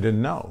 Because she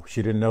didn't know.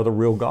 She didn't know the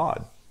real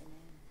God.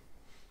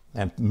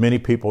 And many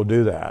people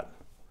do that.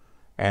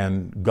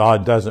 And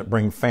God doesn't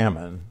bring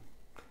famine.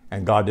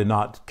 And God did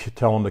not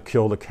tell them to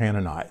kill the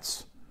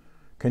Canaanites.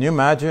 Can you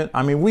imagine?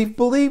 I mean, we've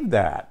believed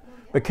that.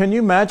 But can you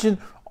imagine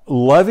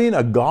loving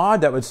a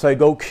God that would say,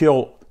 go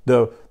kill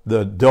the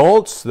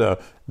adults,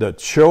 the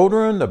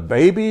children, the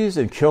babies,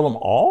 and kill them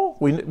all?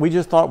 we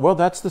just thought, well,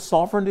 that's the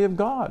sovereignty of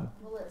God.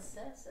 Well, it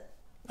says it.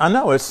 I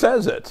know, it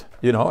says it,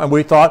 and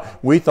we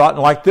thought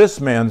like this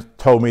man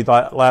told me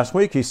last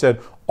week. He said,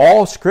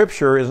 all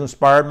Scripture is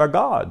inspired by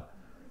God.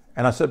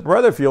 And I said,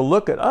 brother, if you'll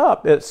look it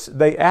up,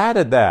 they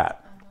added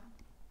that.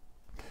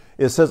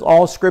 It says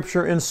all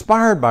Scripture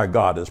inspired by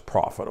God is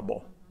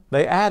profitable.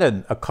 They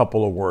added a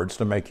couple of words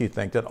to make you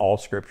think that all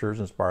Scripture is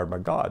inspired by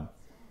God.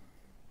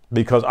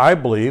 Because I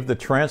believe the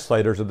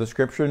translators of the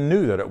Scripture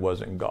knew that it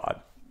wasn't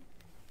God.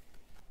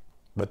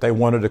 But they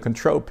wanted to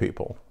control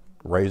people,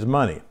 raise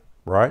money,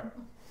 right?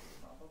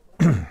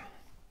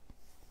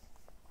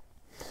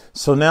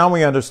 So now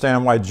we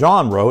understand why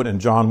John wrote in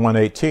John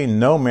 1:18,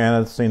 no man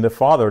hath seen the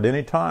Father at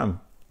any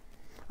time.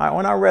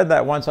 When I read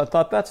that once, I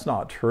thought, that's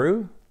not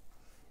true.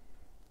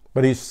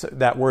 But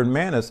that word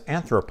man is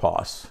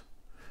anthropos.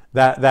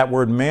 That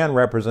word man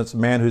represents a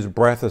man whose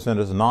breath is in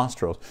his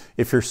nostrils.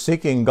 If you're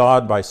seeking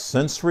God by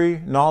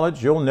sensory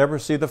knowledge, you'll never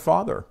see the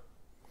Father,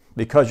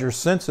 because your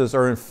senses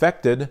are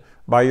infected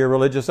by your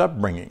religious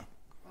upbringing.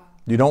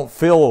 You don't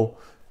feel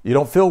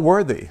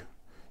worthy.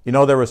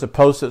 There was a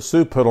post that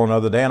Sue put on the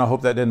other day, and I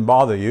hope that didn't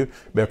bother you,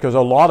 because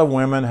a lot of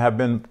women have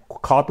been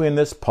copying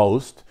this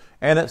post,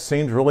 and it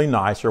seemed really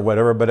nice or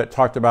whatever, but it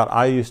talked about,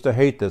 I used to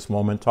hate this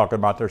woman, talking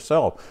about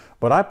herself.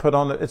 But I put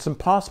on, it's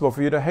impossible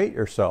for you to hate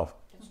yourself.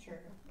 That's true.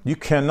 You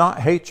cannot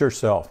hate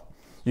yourself.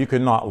 You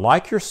cannot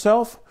like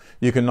yourself.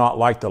 You cannot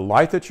like the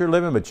life that you're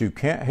living, but you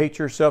can't hate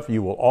yourself.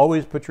 You will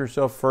always put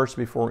yourself first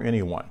before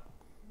anyone.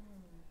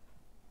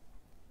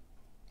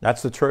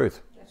 That's the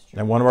truth.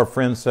 And one of our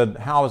friends said,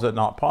 how is it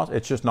not possible?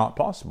 It's just not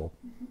possible.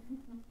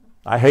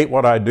 I hate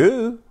what I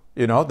do,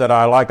 that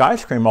I like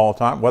ice cream all the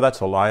time. Well, that's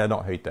a lie. I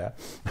don't hate that.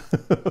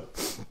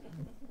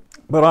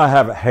 But I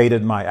have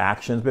hated my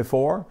actions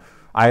before.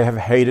 I have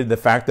hated the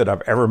fact that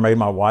I've ever made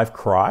my wife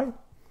cry.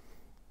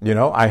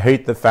 I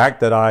hate the fact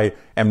that I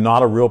am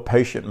not a real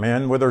patient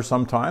man with her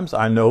sometimes.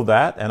 I know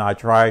that, and I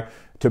try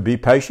to be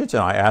patient,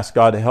 and I ask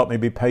God to help me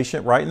be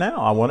patient right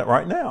now. I want it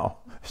right now.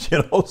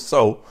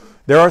 So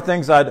there are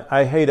things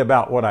I hate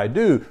about what I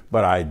do,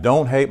 but I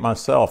don't hate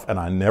myself, and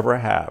I never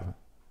have,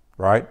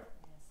 right?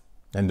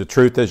 And the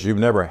truth is, you've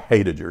never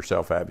hated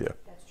yourself, have you?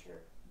 That's true.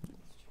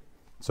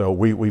 So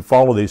we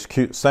follow these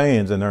cute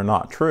sayings, and they're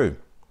not true.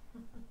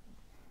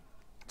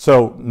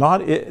 So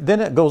then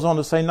it goes on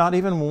to say, not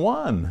even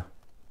one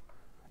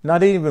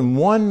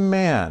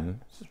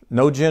man,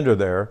 no gender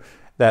there,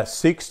 that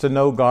seeks to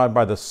know God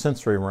by the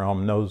sensory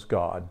realm knows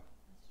God.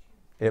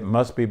 It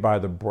must be by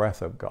the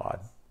breath of God.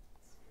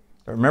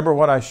 Remember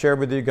what I shared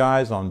with you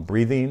guys on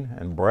breathing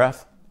and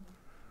breath?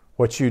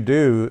 What you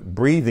do,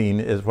 breathing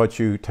is what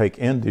you take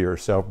into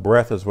yourself.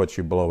 Breath is what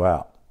you blow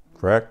out,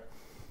 correct?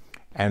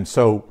 And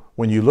so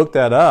when you look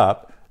that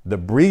up, the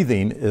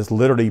breathing is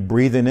literally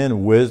breathing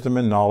in wisdom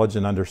and knowledge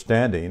and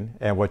understanding.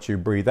 And what you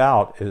breathe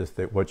out is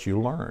what you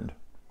learned.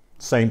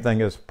 Same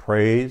thing as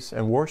praise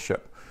and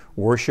worship.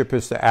 Worship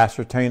is to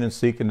ascertain and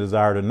seek and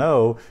desire to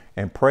know,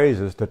 and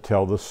praise is to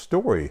tell the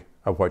story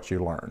of what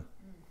you learn,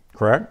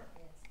 correct?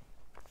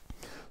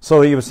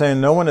 So he was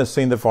saying, no one has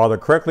seen the Father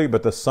correctly,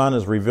 but the Son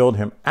has revealed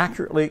him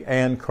accurately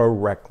and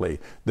correctly.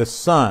 The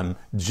Son,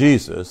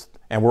 Jesus,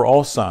 and we're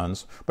all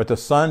sons, but the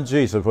Son,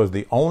 Jesus, was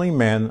the only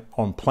man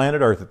on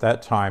planet Earth at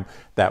that time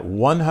that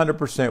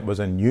 100% was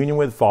in union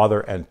with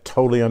Father and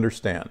totally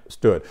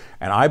understood.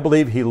 And I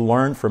believe he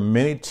learned from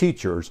many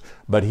teachers,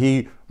 but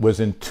he was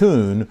in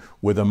tune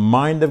with the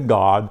mind of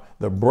God,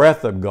 the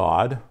breath of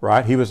God,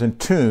 right? He was in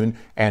tune,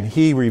 and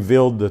he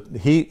revealed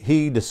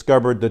he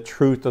discovered the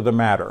truth of the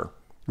matter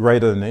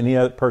greater than any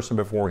other person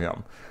before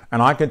him.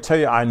 And I can tell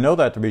you, I know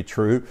that to be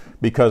true,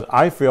 because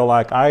I feel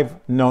like I've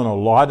known a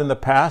lot in the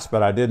past,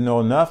 but I didn't know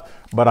enough.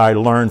 But I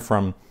learned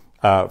from,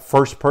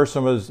 first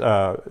person was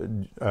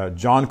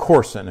John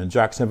Corson in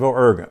Jacksonville,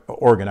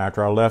 Oregon.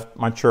 After I left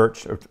my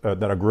church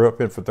that I grew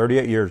up in for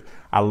 38 years,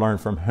 I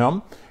learned from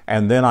him.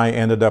 And then I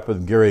ended up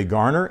with Gary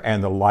Garner,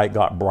 and the light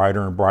got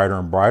brighter and brighter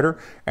and brighter.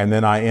 And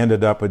then I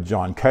ended up with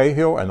John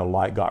Cahill, and the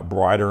light got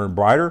brighter and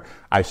brighter.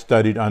 I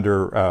studied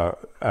under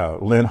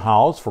Lynn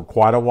Howes for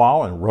quite a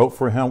while and wrote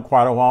for him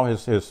quite a while,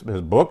 his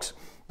books.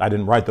 I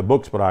didn't write the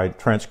books, but I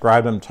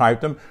transcribed them,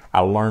 typed them.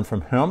 I learned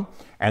from him.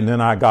 And then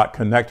I got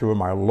connected with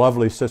my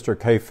lovely sister,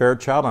 Kay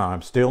Fairchild, and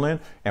I'm still in,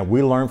 and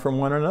we learn from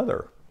one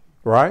another,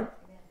 right?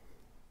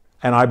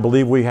 And I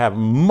believe we have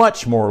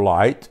much more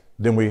light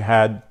than we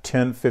had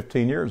 10,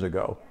 15 years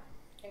ago.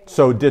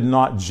 So did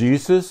not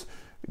Jesus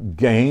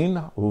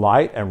gain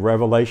light and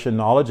revelation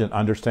knowledge and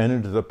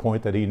understanding to the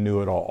point that he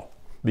knew it all?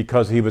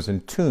 Because he was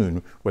in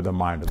tune with the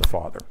mind of the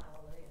Father.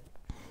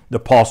 The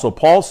Apostle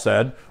Paul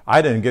said,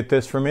 I didn't get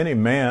this from any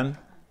man.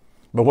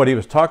 But what he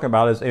was talking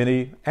about is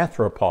any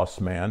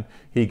anthropos man.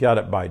 He got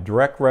it by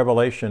direct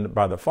revelation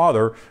by the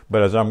Father.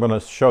 But as I'm going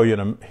to show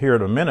you here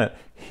in a minute,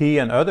 he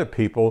and other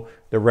people,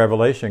 the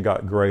revelation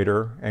got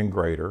greater and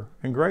greater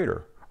and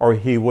greater. Or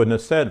he wouldn't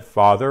have said,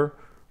 Father,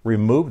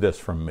 remove this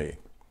from me.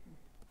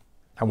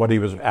 And what he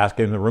was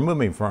asking him to remove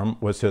me from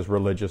was his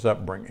religious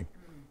upbringing.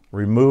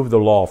 Remove the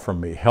law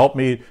from me. Help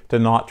me to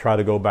not try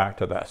to go back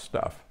to that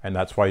stuff. And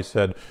that's why he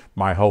said,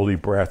 my holy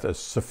breath is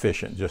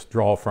sufficient. Just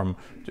draw from,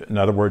 in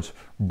other words,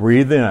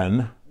 breathe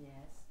in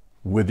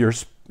with your,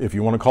 if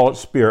you want to call it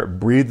spirit,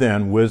 breathe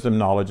in wisdom,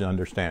 knowledge, and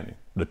understanding,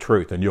 the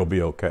truth, and you'll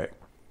be okay.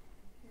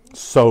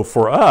 So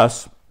for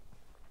us,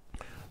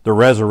 the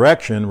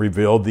resurrection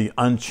revealed the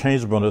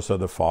unchangeableness of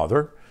the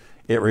Father.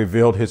 It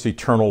revealed his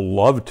eternal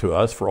love to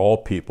us for all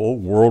people,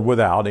 world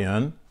without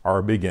end,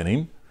 our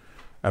beginning.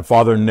 And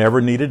Father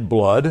never needed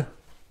blood.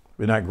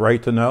 Isn't that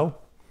great to know?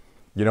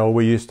 You know,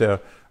 we used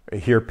to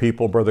hear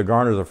people, Brother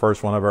Garner's the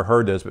first one I ever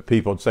heard this, but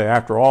people would say,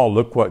 after all,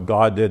 look what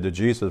God did to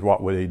Jesus,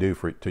 what would he do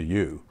to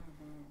you?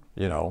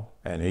 You know,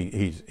 and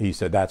he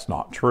said that's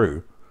not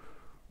true.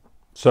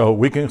 So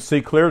we can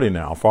see clearly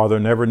now, Father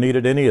never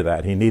needed any of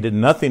that. He needed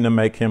nothing to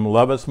make him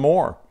love us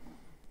more.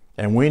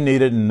 And we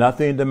needed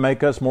nothing to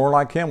make us more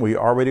like him. We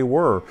already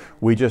were.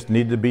 We just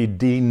needed to be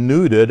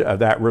denuded of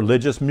that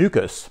religious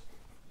mucus.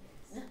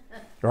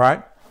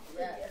 Right?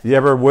 You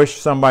ever wish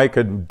somebody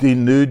could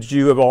denude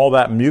you of all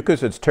that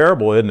mucus? It's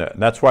terrible, isn't it?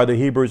 And that's why the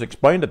Hebrews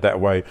explained it that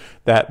way.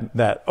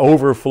 That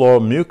overflow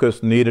of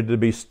mucus needed to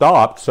be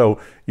stopped so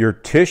your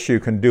tissue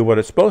can do what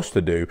it's supposed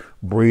to do,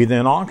 breathe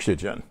in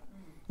oxygen.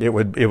 It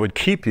would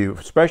keep you,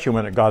 especially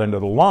when it got into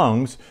the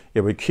lungs,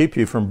 it would keep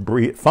you from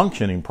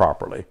functioning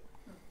properly.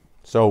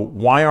 So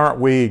why aren't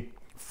we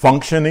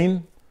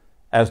functioning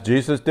as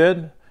Jesus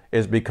did?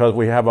 Is because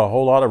we have a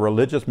whole lot of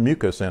religious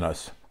mucus in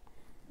us.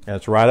 And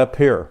it's right up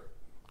here.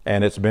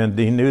 And it's been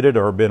denuded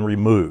or been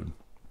removed.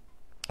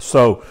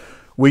 So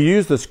we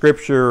use the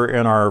scripture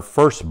in our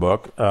first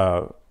book,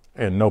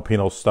 in No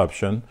Penal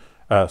Substitution,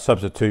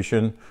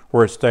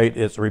 where it states,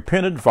 it's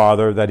repented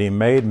Father that he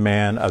made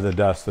man of the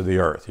dust of the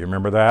earth. You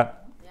remember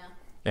that? Yeah.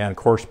 And of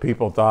course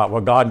people thought,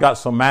 well, God got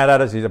so mad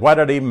at us. He said, why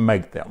did he even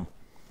make them?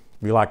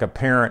 It'd be like a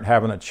parent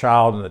having a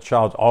child and the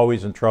child's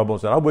always in trouble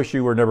and said, I wish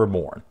you were never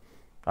born.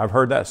 I've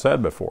heard that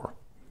said before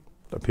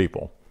to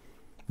people.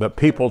 But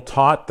people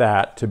taught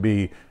that to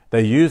be,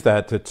 they used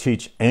that to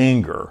teach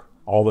anger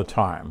all the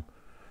time.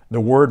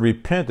 The word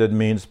repented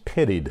means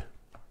pitied.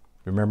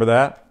 Remember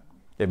that?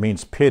 It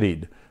means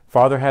pitied.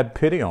 Father had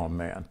pity on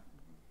man.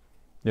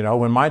 You know,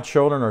 when my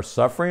children are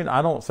suffering,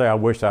 I don't say I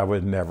wish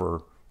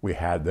we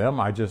had them.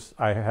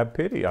 I have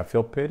pity. I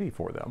feel pity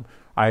for them.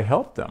 I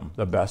help them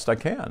the best I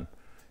can.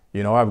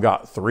 You know, I've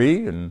got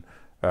 3, and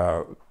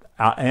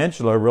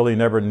Angela really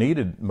never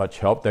needed much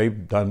help.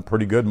 They've done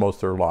pretty good most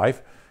of their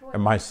life.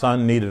 And my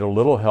son needed a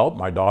little help.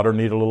 My daughter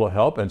needed a little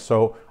help. And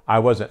so I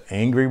wasn't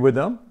angry with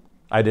them.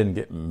 I didn't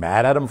get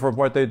mad at them for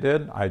what they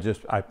did. I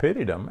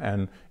pitied them.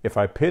 And if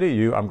I pity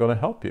you, I'm going to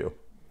help you.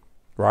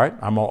 Right?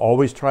 I'm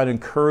always trying to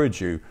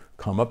encourage you.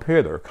 Come up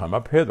hither. Come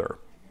up hither.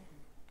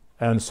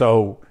 And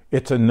so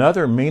it's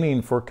another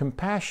meaning for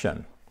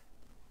compassion.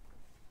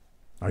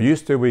 Now,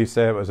 used to we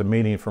say it was a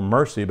meaning for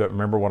mercy, but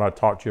remember when I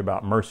talked to you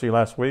about mercy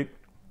last week?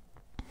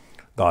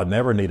 God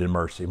never needed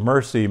mercy.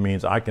 Mercy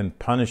means I can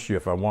punish you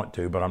if I want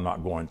to, but I'm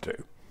not going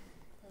to.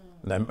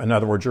 In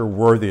other words, you're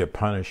worthy of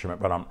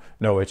punishment, but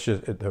it's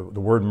just, the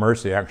word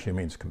mercy actually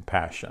means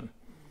compassion.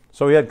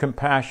 So he had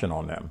compassion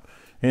on them.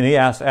 And he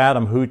asked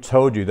Adam, who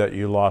told you that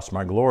you lost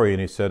my glory?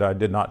 And he said, I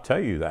did not tell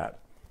you that.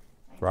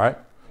 Right?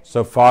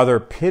 So Father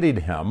pitied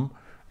him,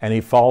 and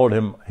he followed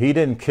him. He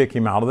didn't kick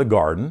him out of the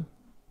garden.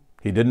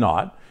 He did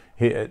not.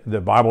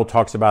 The Bible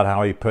talks about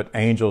how he put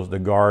angels to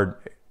guard.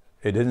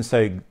 It didn't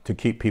say to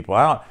keep people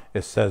out.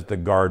 It says to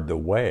guard the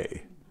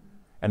way.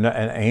 And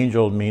an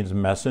angel means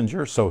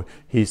messenger. So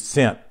he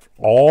sent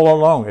all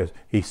along.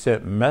 He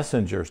sent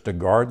messengers to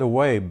guard the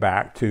way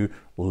back to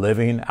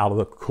living out of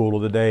the cool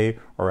of the day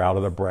or out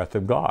of the breath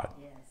of God.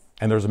 Yes.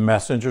 And there's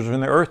messengers in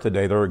the earth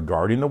today that are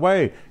guarding the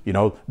way. You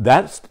know,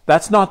 that's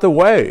not the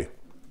way.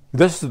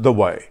 This is the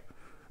way.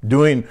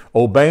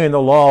 Obeying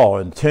the law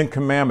and 10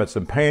 commandments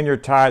and paying your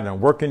tithe and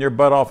working your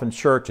butt off in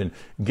church and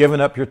giving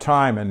up your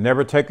time and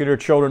never taking your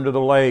children to the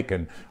lake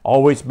and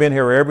always been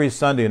here every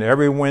Sunday and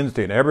every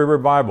Wednesday and every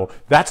revival.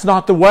 That's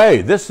not the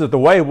way. This is the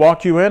way.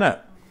 Walk you in it.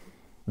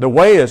 The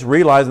way is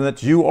realizing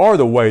that you are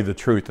the way, the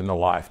truth, and the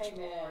life.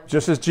 Amen.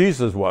 Just as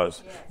Jesus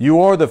was. Yes.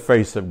 You are the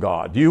face of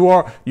God. You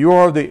are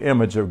the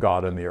image of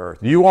God in the earth.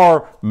 You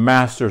are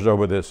masters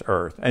over this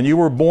earth. And you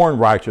were born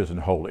righteous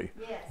and holy.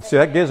 Yes. See,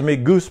 that gives me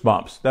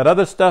goosebumps. That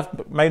other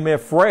stuff made me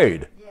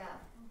afraid. Yeah.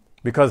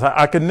 Because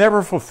I could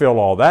never fulfill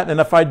all that. And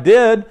if I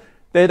did,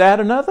 they'd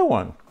add another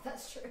one.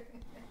 That's true.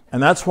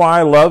 And that's why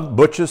I love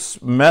Butch's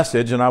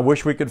message. And I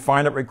wish we could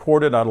find it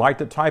recorded. I'd like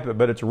to type it,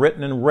 but it's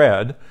written in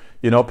red.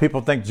 You know,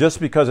 people think just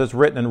because it's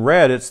written in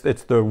red, it's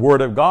the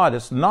Word of God.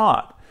 It's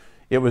not.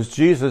 It was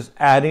Jesus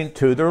adding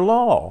to their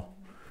law.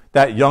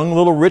 That young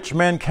little rich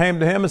man came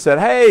to him and said,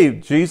 hey,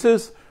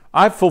 Jesus,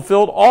 I've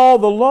fulfilled all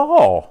the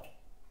law.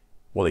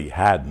 Well, he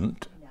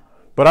hadn't.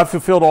 But I've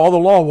fulfilled all the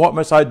law. What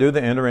must I do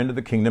to enter into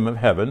the kingdom of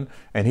heaven?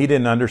 And he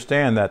didn't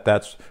understand that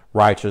that's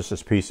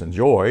righteousness, peace, and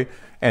joy.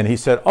 And he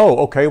said, oh,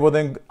 okay, well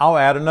then I'll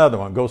add another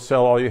one. Go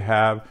sell all you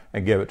have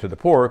and give it to the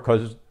poor,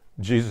 because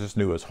Jesus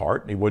knew his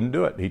heart and he wouldn't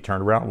do it. He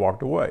turned around and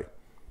walked away.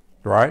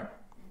 Right?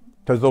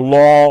 Because the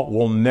law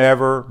will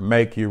never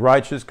make you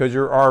righteous because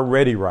you're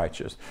already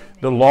righteous.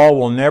 The law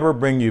will never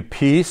bring you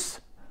peace.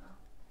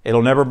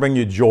 It'll never bring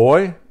you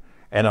joy.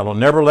 And it'll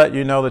never let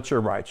you know that you're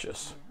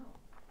righteous.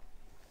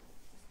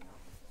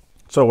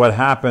 So what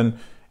happened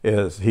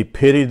is he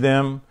pitied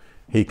them.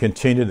 He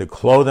continued to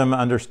clothe them in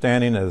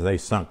understanding as they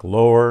sunk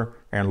lower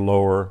and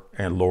lower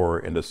and lower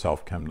into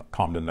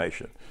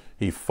self-condemnation.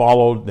 He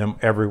followed them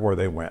everywhere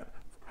they went.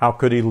 How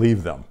could he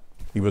leave them?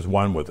 He was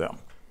one with them.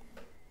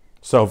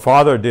 So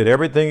Father did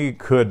everything he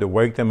could to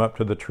wake them up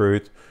to the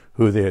truth,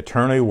 who they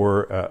eternally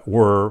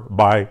were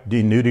by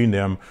denuding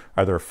them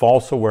of their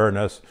false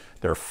awareness,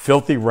 their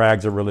filthy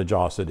rags of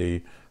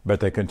religiosity, but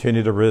they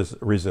continue to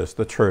resist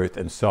the truth,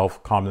 and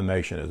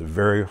self-condemnation is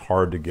very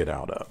hard to get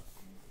out of.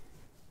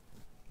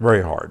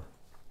 Very hard.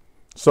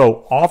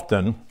 So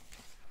often,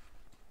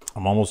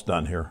 I'm almost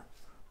done here.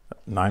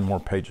 9 more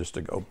pages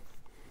to go.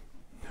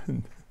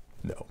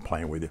 No,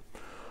 playing with you.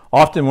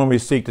 Often when we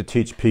seek to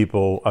teach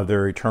people of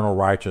their eternal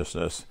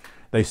righteousness,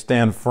 they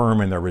stand firm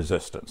in their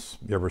resistance.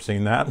 You ever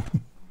seen that?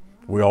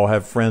 We all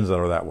have friends that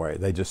are that way.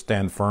 They just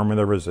stand firm in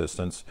their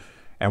resistance.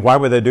 And why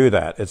would they do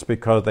that? It's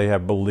because they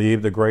have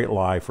believed the great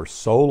lie for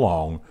so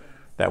long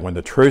that when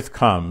the truth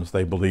comes,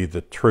 they believe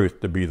the truth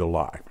to be the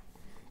lie.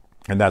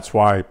 And that's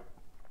why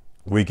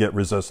we get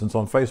resistance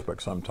on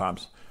Facebook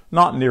sometimes.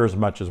 Not near as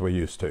much as we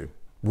used to,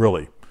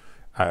 really.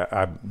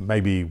 I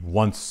maybe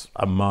once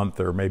a month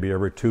or maybe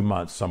every 2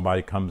 months,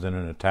 somebody comes in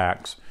and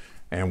attacks,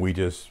 and we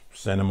just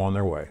send them on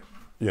their way,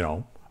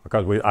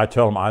 because I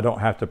tell them I don't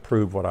have to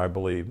prove what I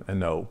believe and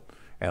know,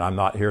 and I'm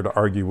not here to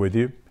argue with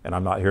you, and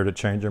I'm not here to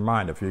change your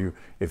mind.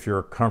 If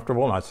you're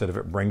comfortable, and I said if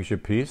it brings you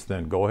peace,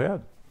 then go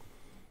ahead.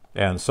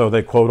 And so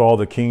they quote all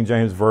the King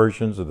James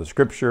versions of the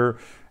Scripture.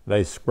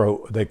 They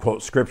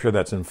quote Scripture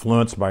that's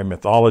influenced by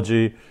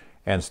mythology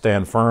and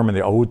stand firm in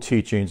the old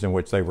teachings in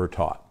which they were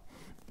taught.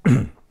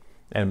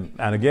 And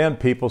again,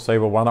 people say,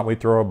 well, why don't we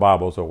throw our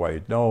Bibles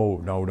away? No,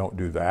 don't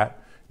do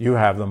that. You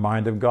have the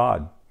mind of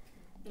God.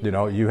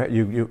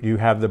 You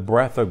have the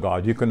breath of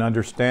God. You can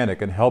understand it,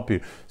 can help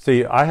you.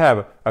 See, I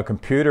have a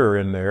computer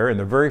in there, and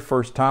the very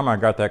first time I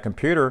got that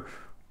computer,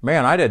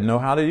 man, I didn't know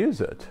how to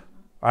use it.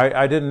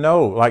 I didn't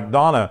know. Like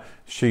Donna,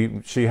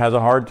 she has a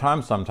hard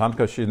time sometimes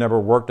because she's never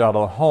worked out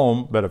of the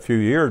home but a few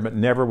years, but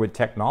never with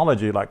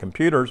technology like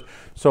computers.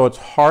 So it's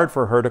hard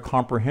for her to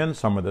comprehend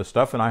some of this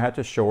stuff, and I had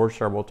to show her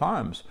several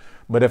times.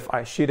 But if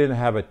she didn't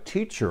have a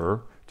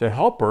teacher to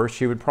help her,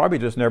 she would probably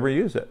just never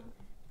use it.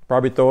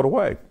 Probably throw it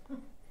away.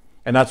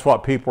 And that's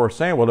what people are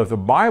saying. Well, if the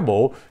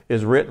Bible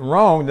is written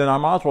wrong, then I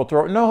might as well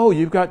throw it. No,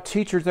 you've got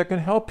teachers that can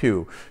help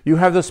you. You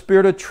have the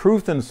Spirit of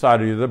truth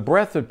inside of you, the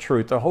breath of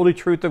truth, the holy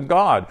truth of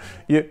God.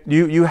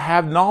 You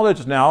have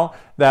knowledge now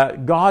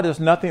that God is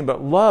nothing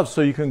but love, so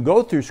you can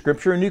go through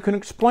Scripture and you can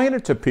explain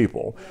it to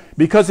people.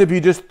 Because if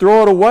you just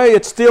throw it away,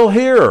 it's still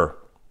here.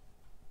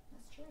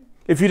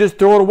 If you just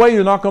throw it away,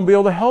 you're not going to be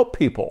able to help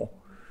people.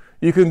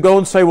 You can go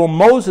and say, well,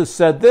 Moses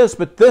said this,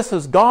 but this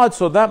is God,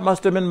 so that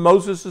must have been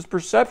Moses'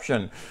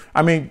 perception.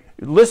 I mean,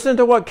 listen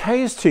to what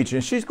Kay is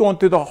teaching. She's going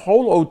through the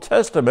whole Old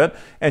Testament,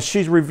 and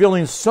she's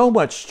revealing so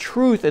much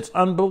truth, it's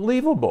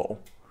unbelievable.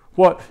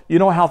 You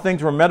know how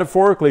things were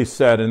metaphorically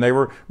said, and they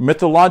were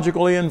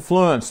mythologically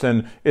influenced,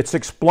 and it's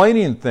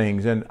explaining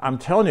things, and I'm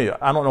telling you,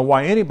 I don't know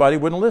why anybody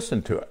wouldn't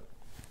listen to it.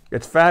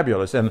 It's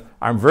fabulous, and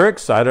I'm very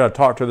excited. I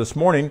talked to her this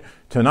morning.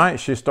 Tonight,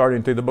 she's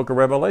starting through the book of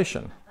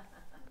Revelation.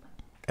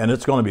 And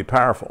it's going to be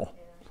powerful.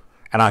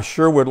 And I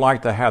sure would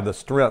like to have the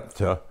strength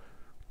to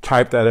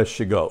type that as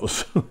she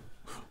goes.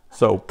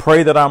 So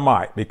pray that I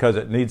might, because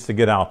it needs to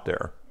get out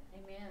there.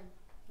 Amen.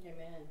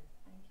 Amen.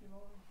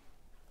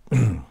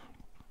 Thank you, Lord.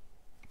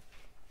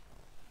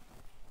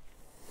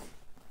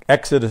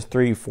 Exodus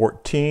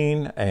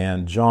 3:14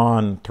 and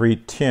John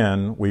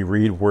 3:10, we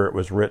read where it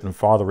was written,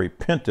 Father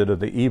repented of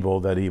the evil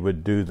that he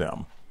would do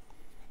them.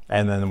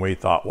 And then we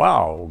thought,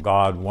 wow,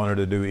 God wanted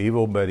to do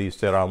evil, but he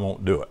said, I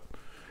won't do it.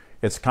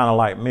 It's kind of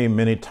like me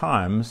many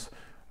times.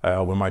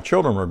 When my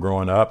children were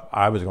growing up,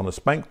 I was going to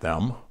spank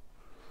them.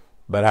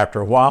 But after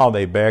a while,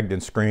 they begged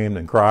and screamed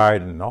and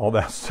cried and all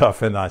that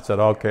stuff. And I said,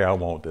 okay, I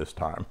won't this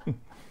time.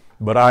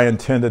 But I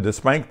intended to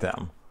spank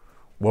them.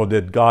 Well,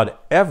 did God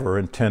ever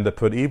intend to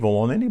put evil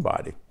on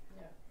anybody?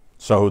 Yeah.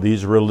 So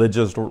these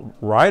religious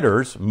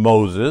writers,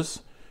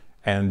 Moses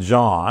and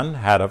John,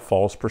 had a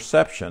false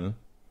perception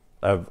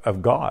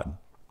of God.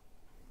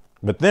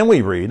 But then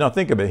we read, now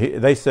think of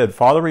it, they said,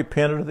 Father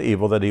repented of the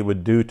evil that he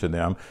would do to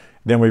them.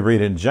 Then we read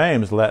in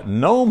James, let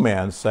no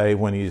man say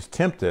when he is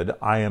tempted,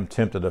 I am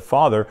tempted of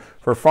Father,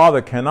 for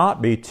Father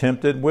cannot be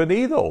tempted with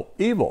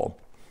evil.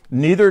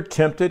 Neither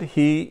tempted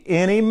he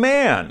any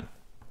man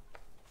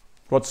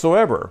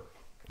whatsoever.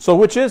 So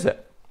which is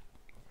it?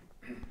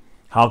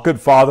 How could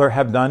Father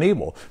have done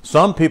evil?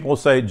 Some people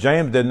say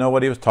James didn't know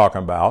what he was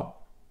talking about.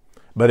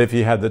 But if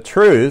you had the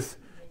truth,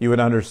 you would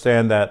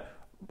understand that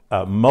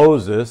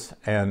Moses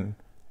and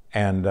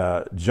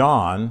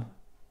John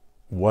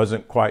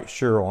wasn't quite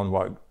sure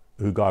on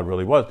who God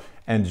really was.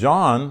 And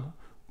John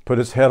put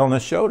his head on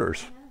his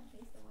shoulders.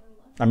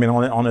 I mean,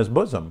 on his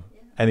bosom.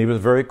 And he was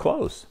very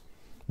close.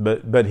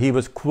 But he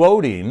was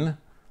quoting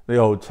the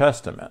Old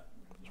Testament.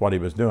 That's what he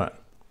was doing.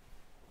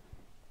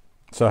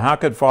 So how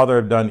could Father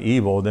have done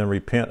evil, then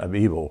repent of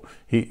evil?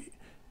 He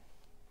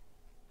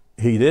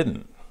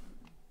didn't.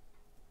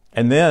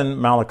 And then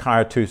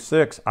Malachi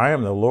 2:6, I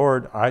am the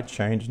Lord, I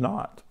change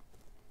not.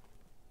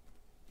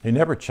 He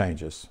never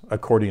changes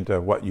according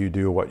to what you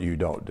do or what you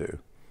don't do.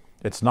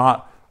 It's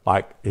not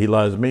like he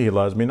loves me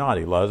not.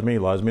 He loves me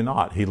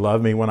not. He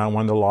loved me when I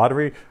won the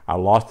lottery. I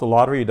lost the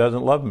lottery. He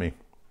doesn't love me.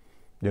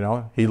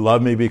 He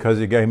loved me because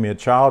he gave me a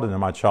child and then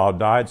my child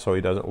died, so he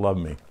doesn't love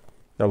me.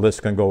 The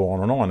list can go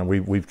on and on. And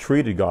we've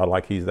treated God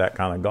like he's that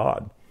kind of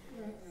God.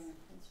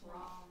 It's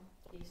wrong.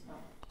 He's not.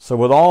 So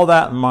with all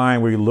that in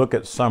mind, we look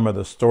at some of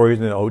the stories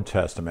in the Old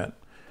Testament.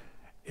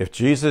 If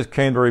Jesus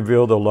came to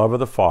reveal the love of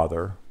the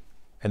Father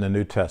in the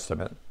New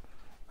Testament,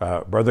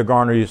 Brother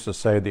Garner used to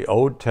say the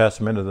Old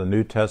Testament is the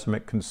New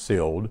Testament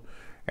concealed,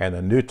 and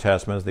the New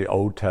Testament is the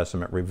Old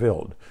Testament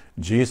revealed.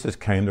 Jesus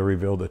came to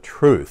reveal the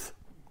truth.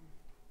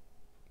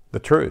 The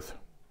truth.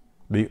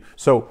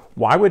 So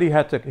why would he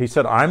have to? He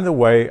said, I'm the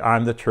way,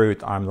 I'm the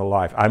truth, I'm the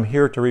life. I'm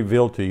here to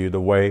reveal to you the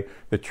way,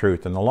 the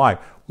truth, and the life.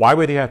 Why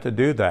would he have to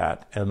do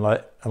that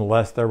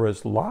unless there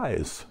was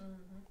lies?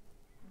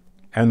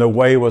 And the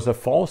way was a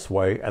false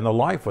way, and the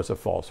life was a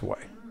false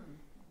way.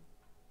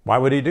 Why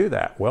would he do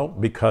that? Well,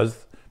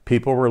 because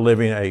people were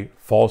living a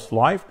false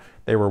life.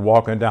 They were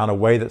walking down a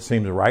way that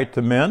seems right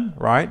to men,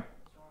 right?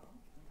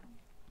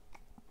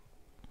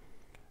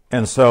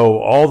 And so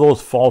all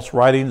those false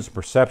writings,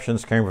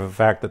 perceptions came from the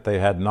fact that they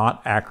had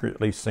not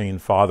accurately seen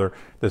Father.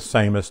 The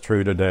same is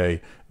true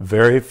today.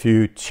 Very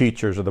few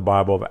teachers of the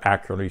Bible have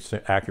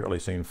accurately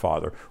seen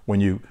Father. When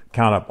you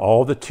count up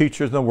all the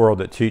teachers in the world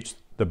that teach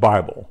the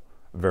Bible,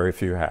 very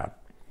few have.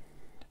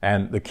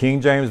 And the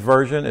King James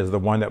Version is the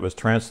one that was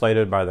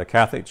translated by the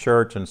Catholic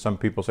Church, and some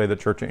people say the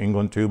Church of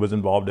England too was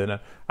involved in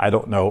it. I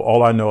don't know.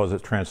 All I know is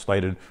it's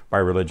translated by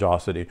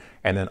religiosity.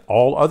 And then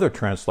all other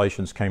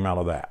translations came out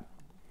of that.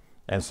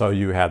 And so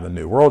you have the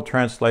New World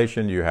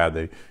Translation, you have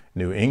the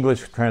New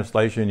English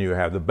Translation, you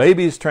have the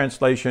Baby's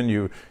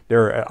Translation.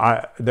 There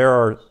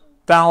are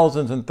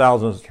thousands and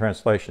thousands of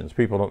translations.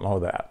 People don't know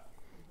that.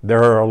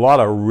 There are a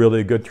lot of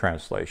really good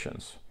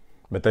translations,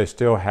 but they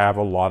still have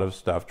a lot of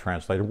stuff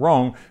translated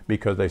wrong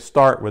because they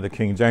start with the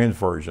King James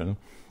Version,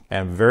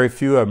 and very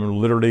few of them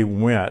literally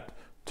went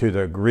to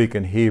the Greek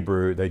and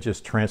Hebrew. They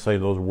just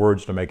translated those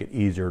words to make it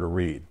easier to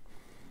read.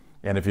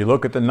 And if you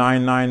look at the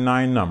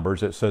 999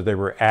 numbers, it says they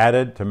were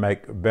added to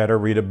make better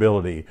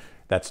readability.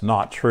 That's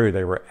not true.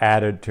 They were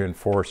added to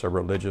enforce a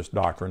religious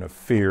doctrine of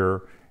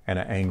fear and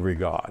an angry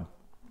God.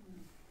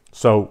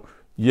 So,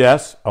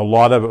 yes, a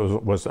lot of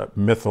it was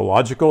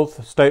mythological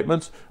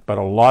statements, but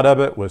a lot of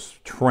it was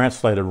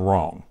translated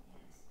wrong.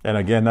 And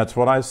again, that's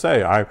what I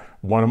say.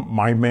 One of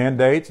my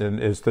mandates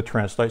is to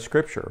translate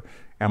Scripture.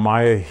 Am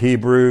I a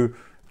Hebrew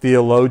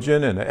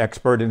theologian and an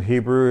expert in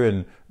Hebrew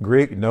and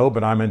Greek? No,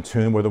 but I'm in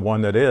tune with the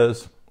one that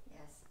is.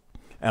 Yes.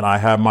 And I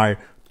have my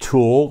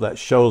tool that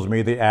shows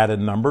me the added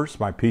numbers,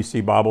 my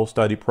PC Bible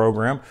study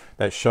program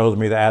that shows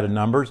me the added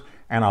numbers.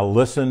 And I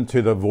listen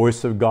to the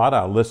voice of God.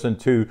 I listen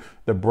to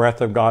the breath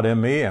of God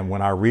in me. And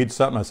when I read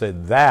something, I say,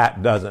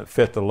 that doesn't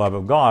fit the love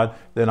of God,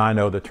 then I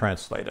know to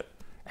translate it.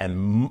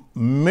 And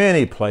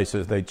many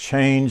places they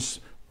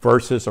change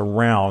verses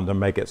around to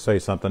make it say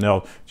something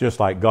else, just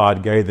like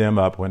God gave them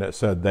up when it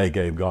said they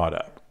gave God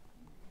up.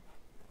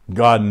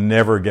 God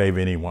never gave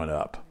anyone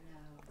up,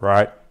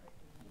 right?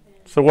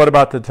 So what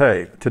about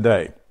today?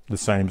 The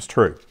same is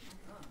true.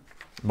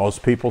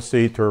 Most people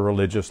see through a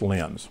religious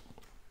lens.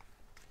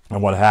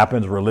 And what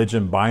happens,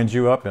 religion binds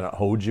you up and it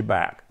holds you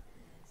back,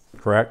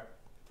 correct?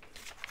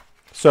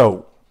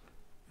 So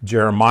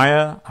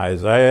Jeremiah,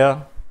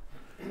 Isaiah,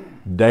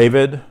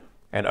 David,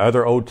 and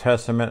other Old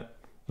Testament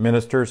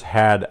ministers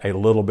had a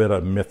little bit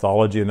of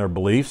mythology in their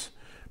beliefs,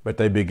 but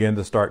they began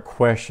to start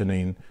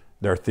questioning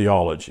their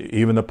theology.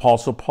 Even the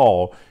Apostle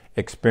Paul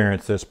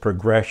experienced this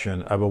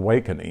progression of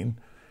awakening,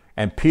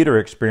 and Peter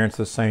experienced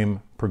the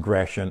same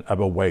progression of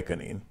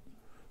awakening.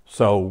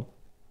 So,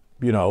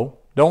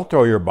 don't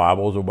throw your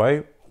Bibles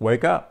away.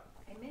 Wake up.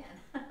 Amen.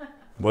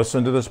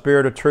 Listen to the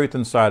Spirit of truth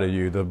inside of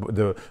you,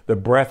 the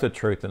breath of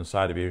truth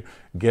inside of you.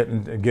 Get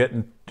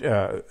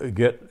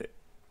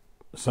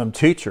some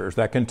teachers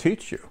that can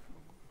teach you.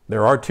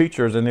 There are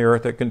teachers in the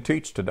earth that can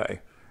teach today,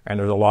 and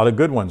there's a lot of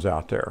good ones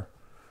out there.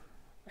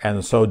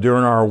 And so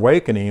during our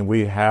awakening,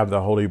 we have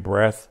the holy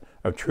breath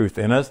of truth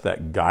in us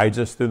that guides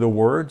us through the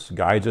words,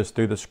 guides us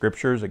through the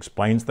scriptures,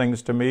 explains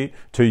things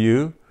to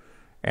you.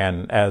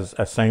 And as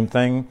a same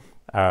thing,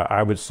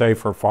 I would say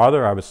for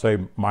Father, I would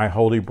say my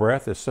holy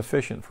breath is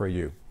sufficient for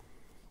you.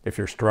 If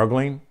you're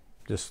struggling,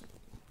 just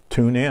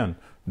tune in.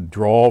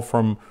 Draw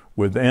from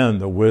within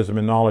the wisdom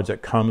and knowledge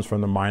that comes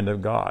from the mind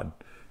of God,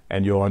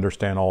 and you'll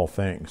understand all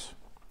things.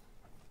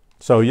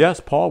 So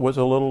yes, Paul was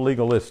a little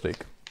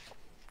legalistic,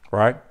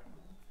 right?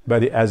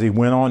 But as he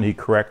went on, he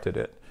corrected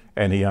it,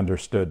 and he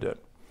understood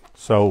it.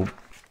 So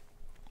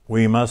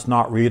we must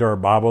not read our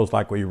Bibles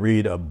like we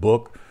read a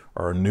book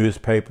or a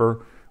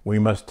newspaper. We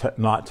must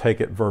not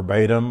take it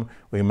verbatim.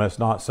 We must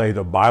not say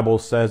the Bible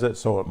says it,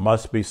 so it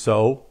must be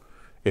so.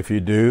 If you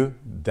do,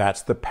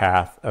 that's the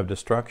path of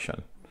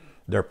destruction.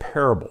 They're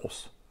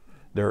parables.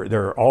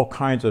 There are all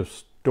kinds of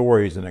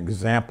stories and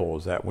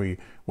examples that we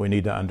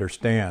need to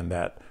understand,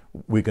 that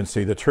we can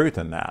see the truth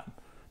in that.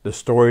 The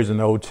stories in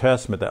the Old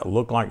Testament that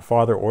look like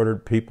Father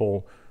ordered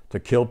people to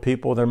kill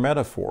people, they're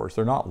metaphors.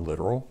 They're not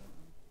literal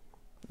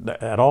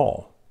at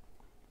all.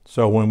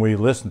 So when we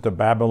listen to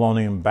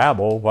Babylonian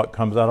babble, what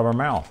comes out of our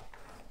mouth?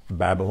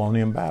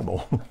 Babylonian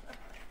babble.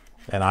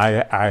 And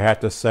I have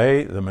to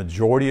say, the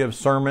majority of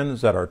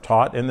sermons that are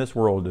taught in this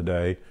world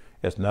today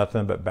is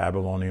nothing but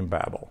Babylonian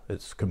babble.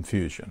 It's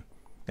confusion,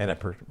 and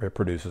it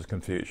produces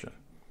confusion.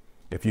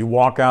 If you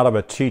walk out of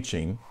a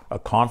teaching, a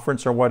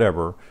conference or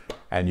whatever,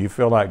 and you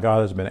feel like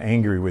God has been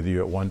angry with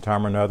you at one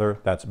time or another,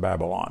 that's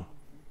Babylon.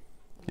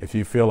 If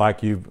you feel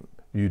like you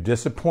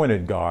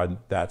disappointed God,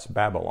 that's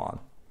Babylon.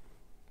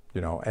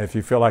 And if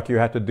you feel like you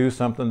have to do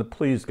something to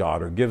please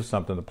God or give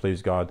something to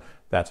please God,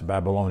 that's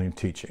Babylonian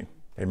teaching.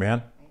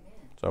 Amen?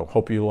 So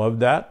hope you loved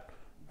that.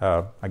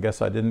 I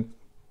guess I didn't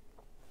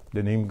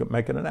even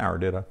make it an hour,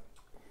 did I?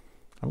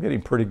 I'm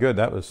getting pretty good.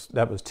 That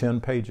was 10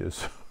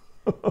 pages.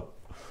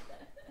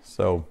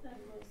 So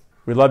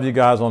we love you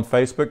guys on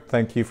Facebook.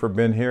 Thank you for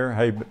being here.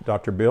 Hey,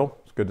 Dr. Bill,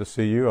 it's good to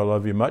see you. I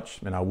love you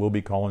much, and I will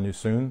be calling you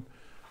soon.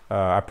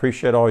 I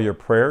appreciate all your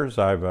prayers.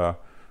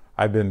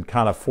 I've been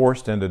kind of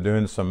forced into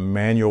doing some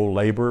manual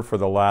labor for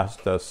the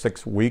last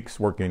 6 weeks,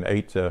 working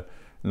 8 to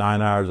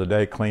 9 hours a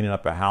day, cleaning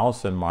up a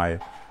house, and my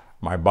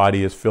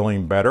body is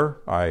feeling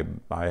better. I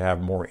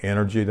have more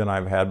energy than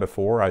I've had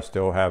before. I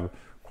still have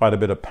quite a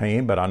bit of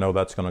pain, but I know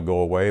that's going to go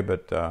away.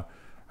 But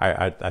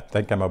I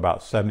think I'm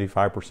about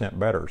 75%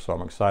 better, so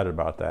I'm excited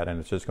about that, and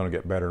it's just going to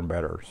get better and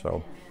better.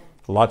 So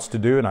lots to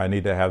do, and I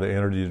need to have the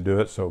energy to do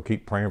it, so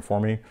keep praying for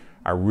me.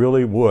 I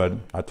really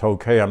would. I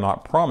told Kay I'm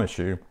not promise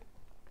you,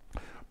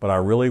 but I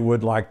really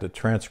would like to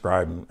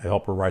transcribe and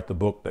help her write the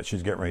book that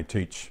she's getting ready to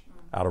teach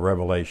out of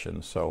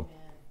Revelation. So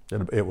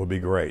it would be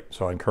great.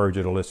 So I encourage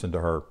you to listen to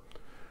her.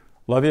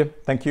 Love you.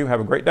 Thank you. Have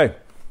a great day.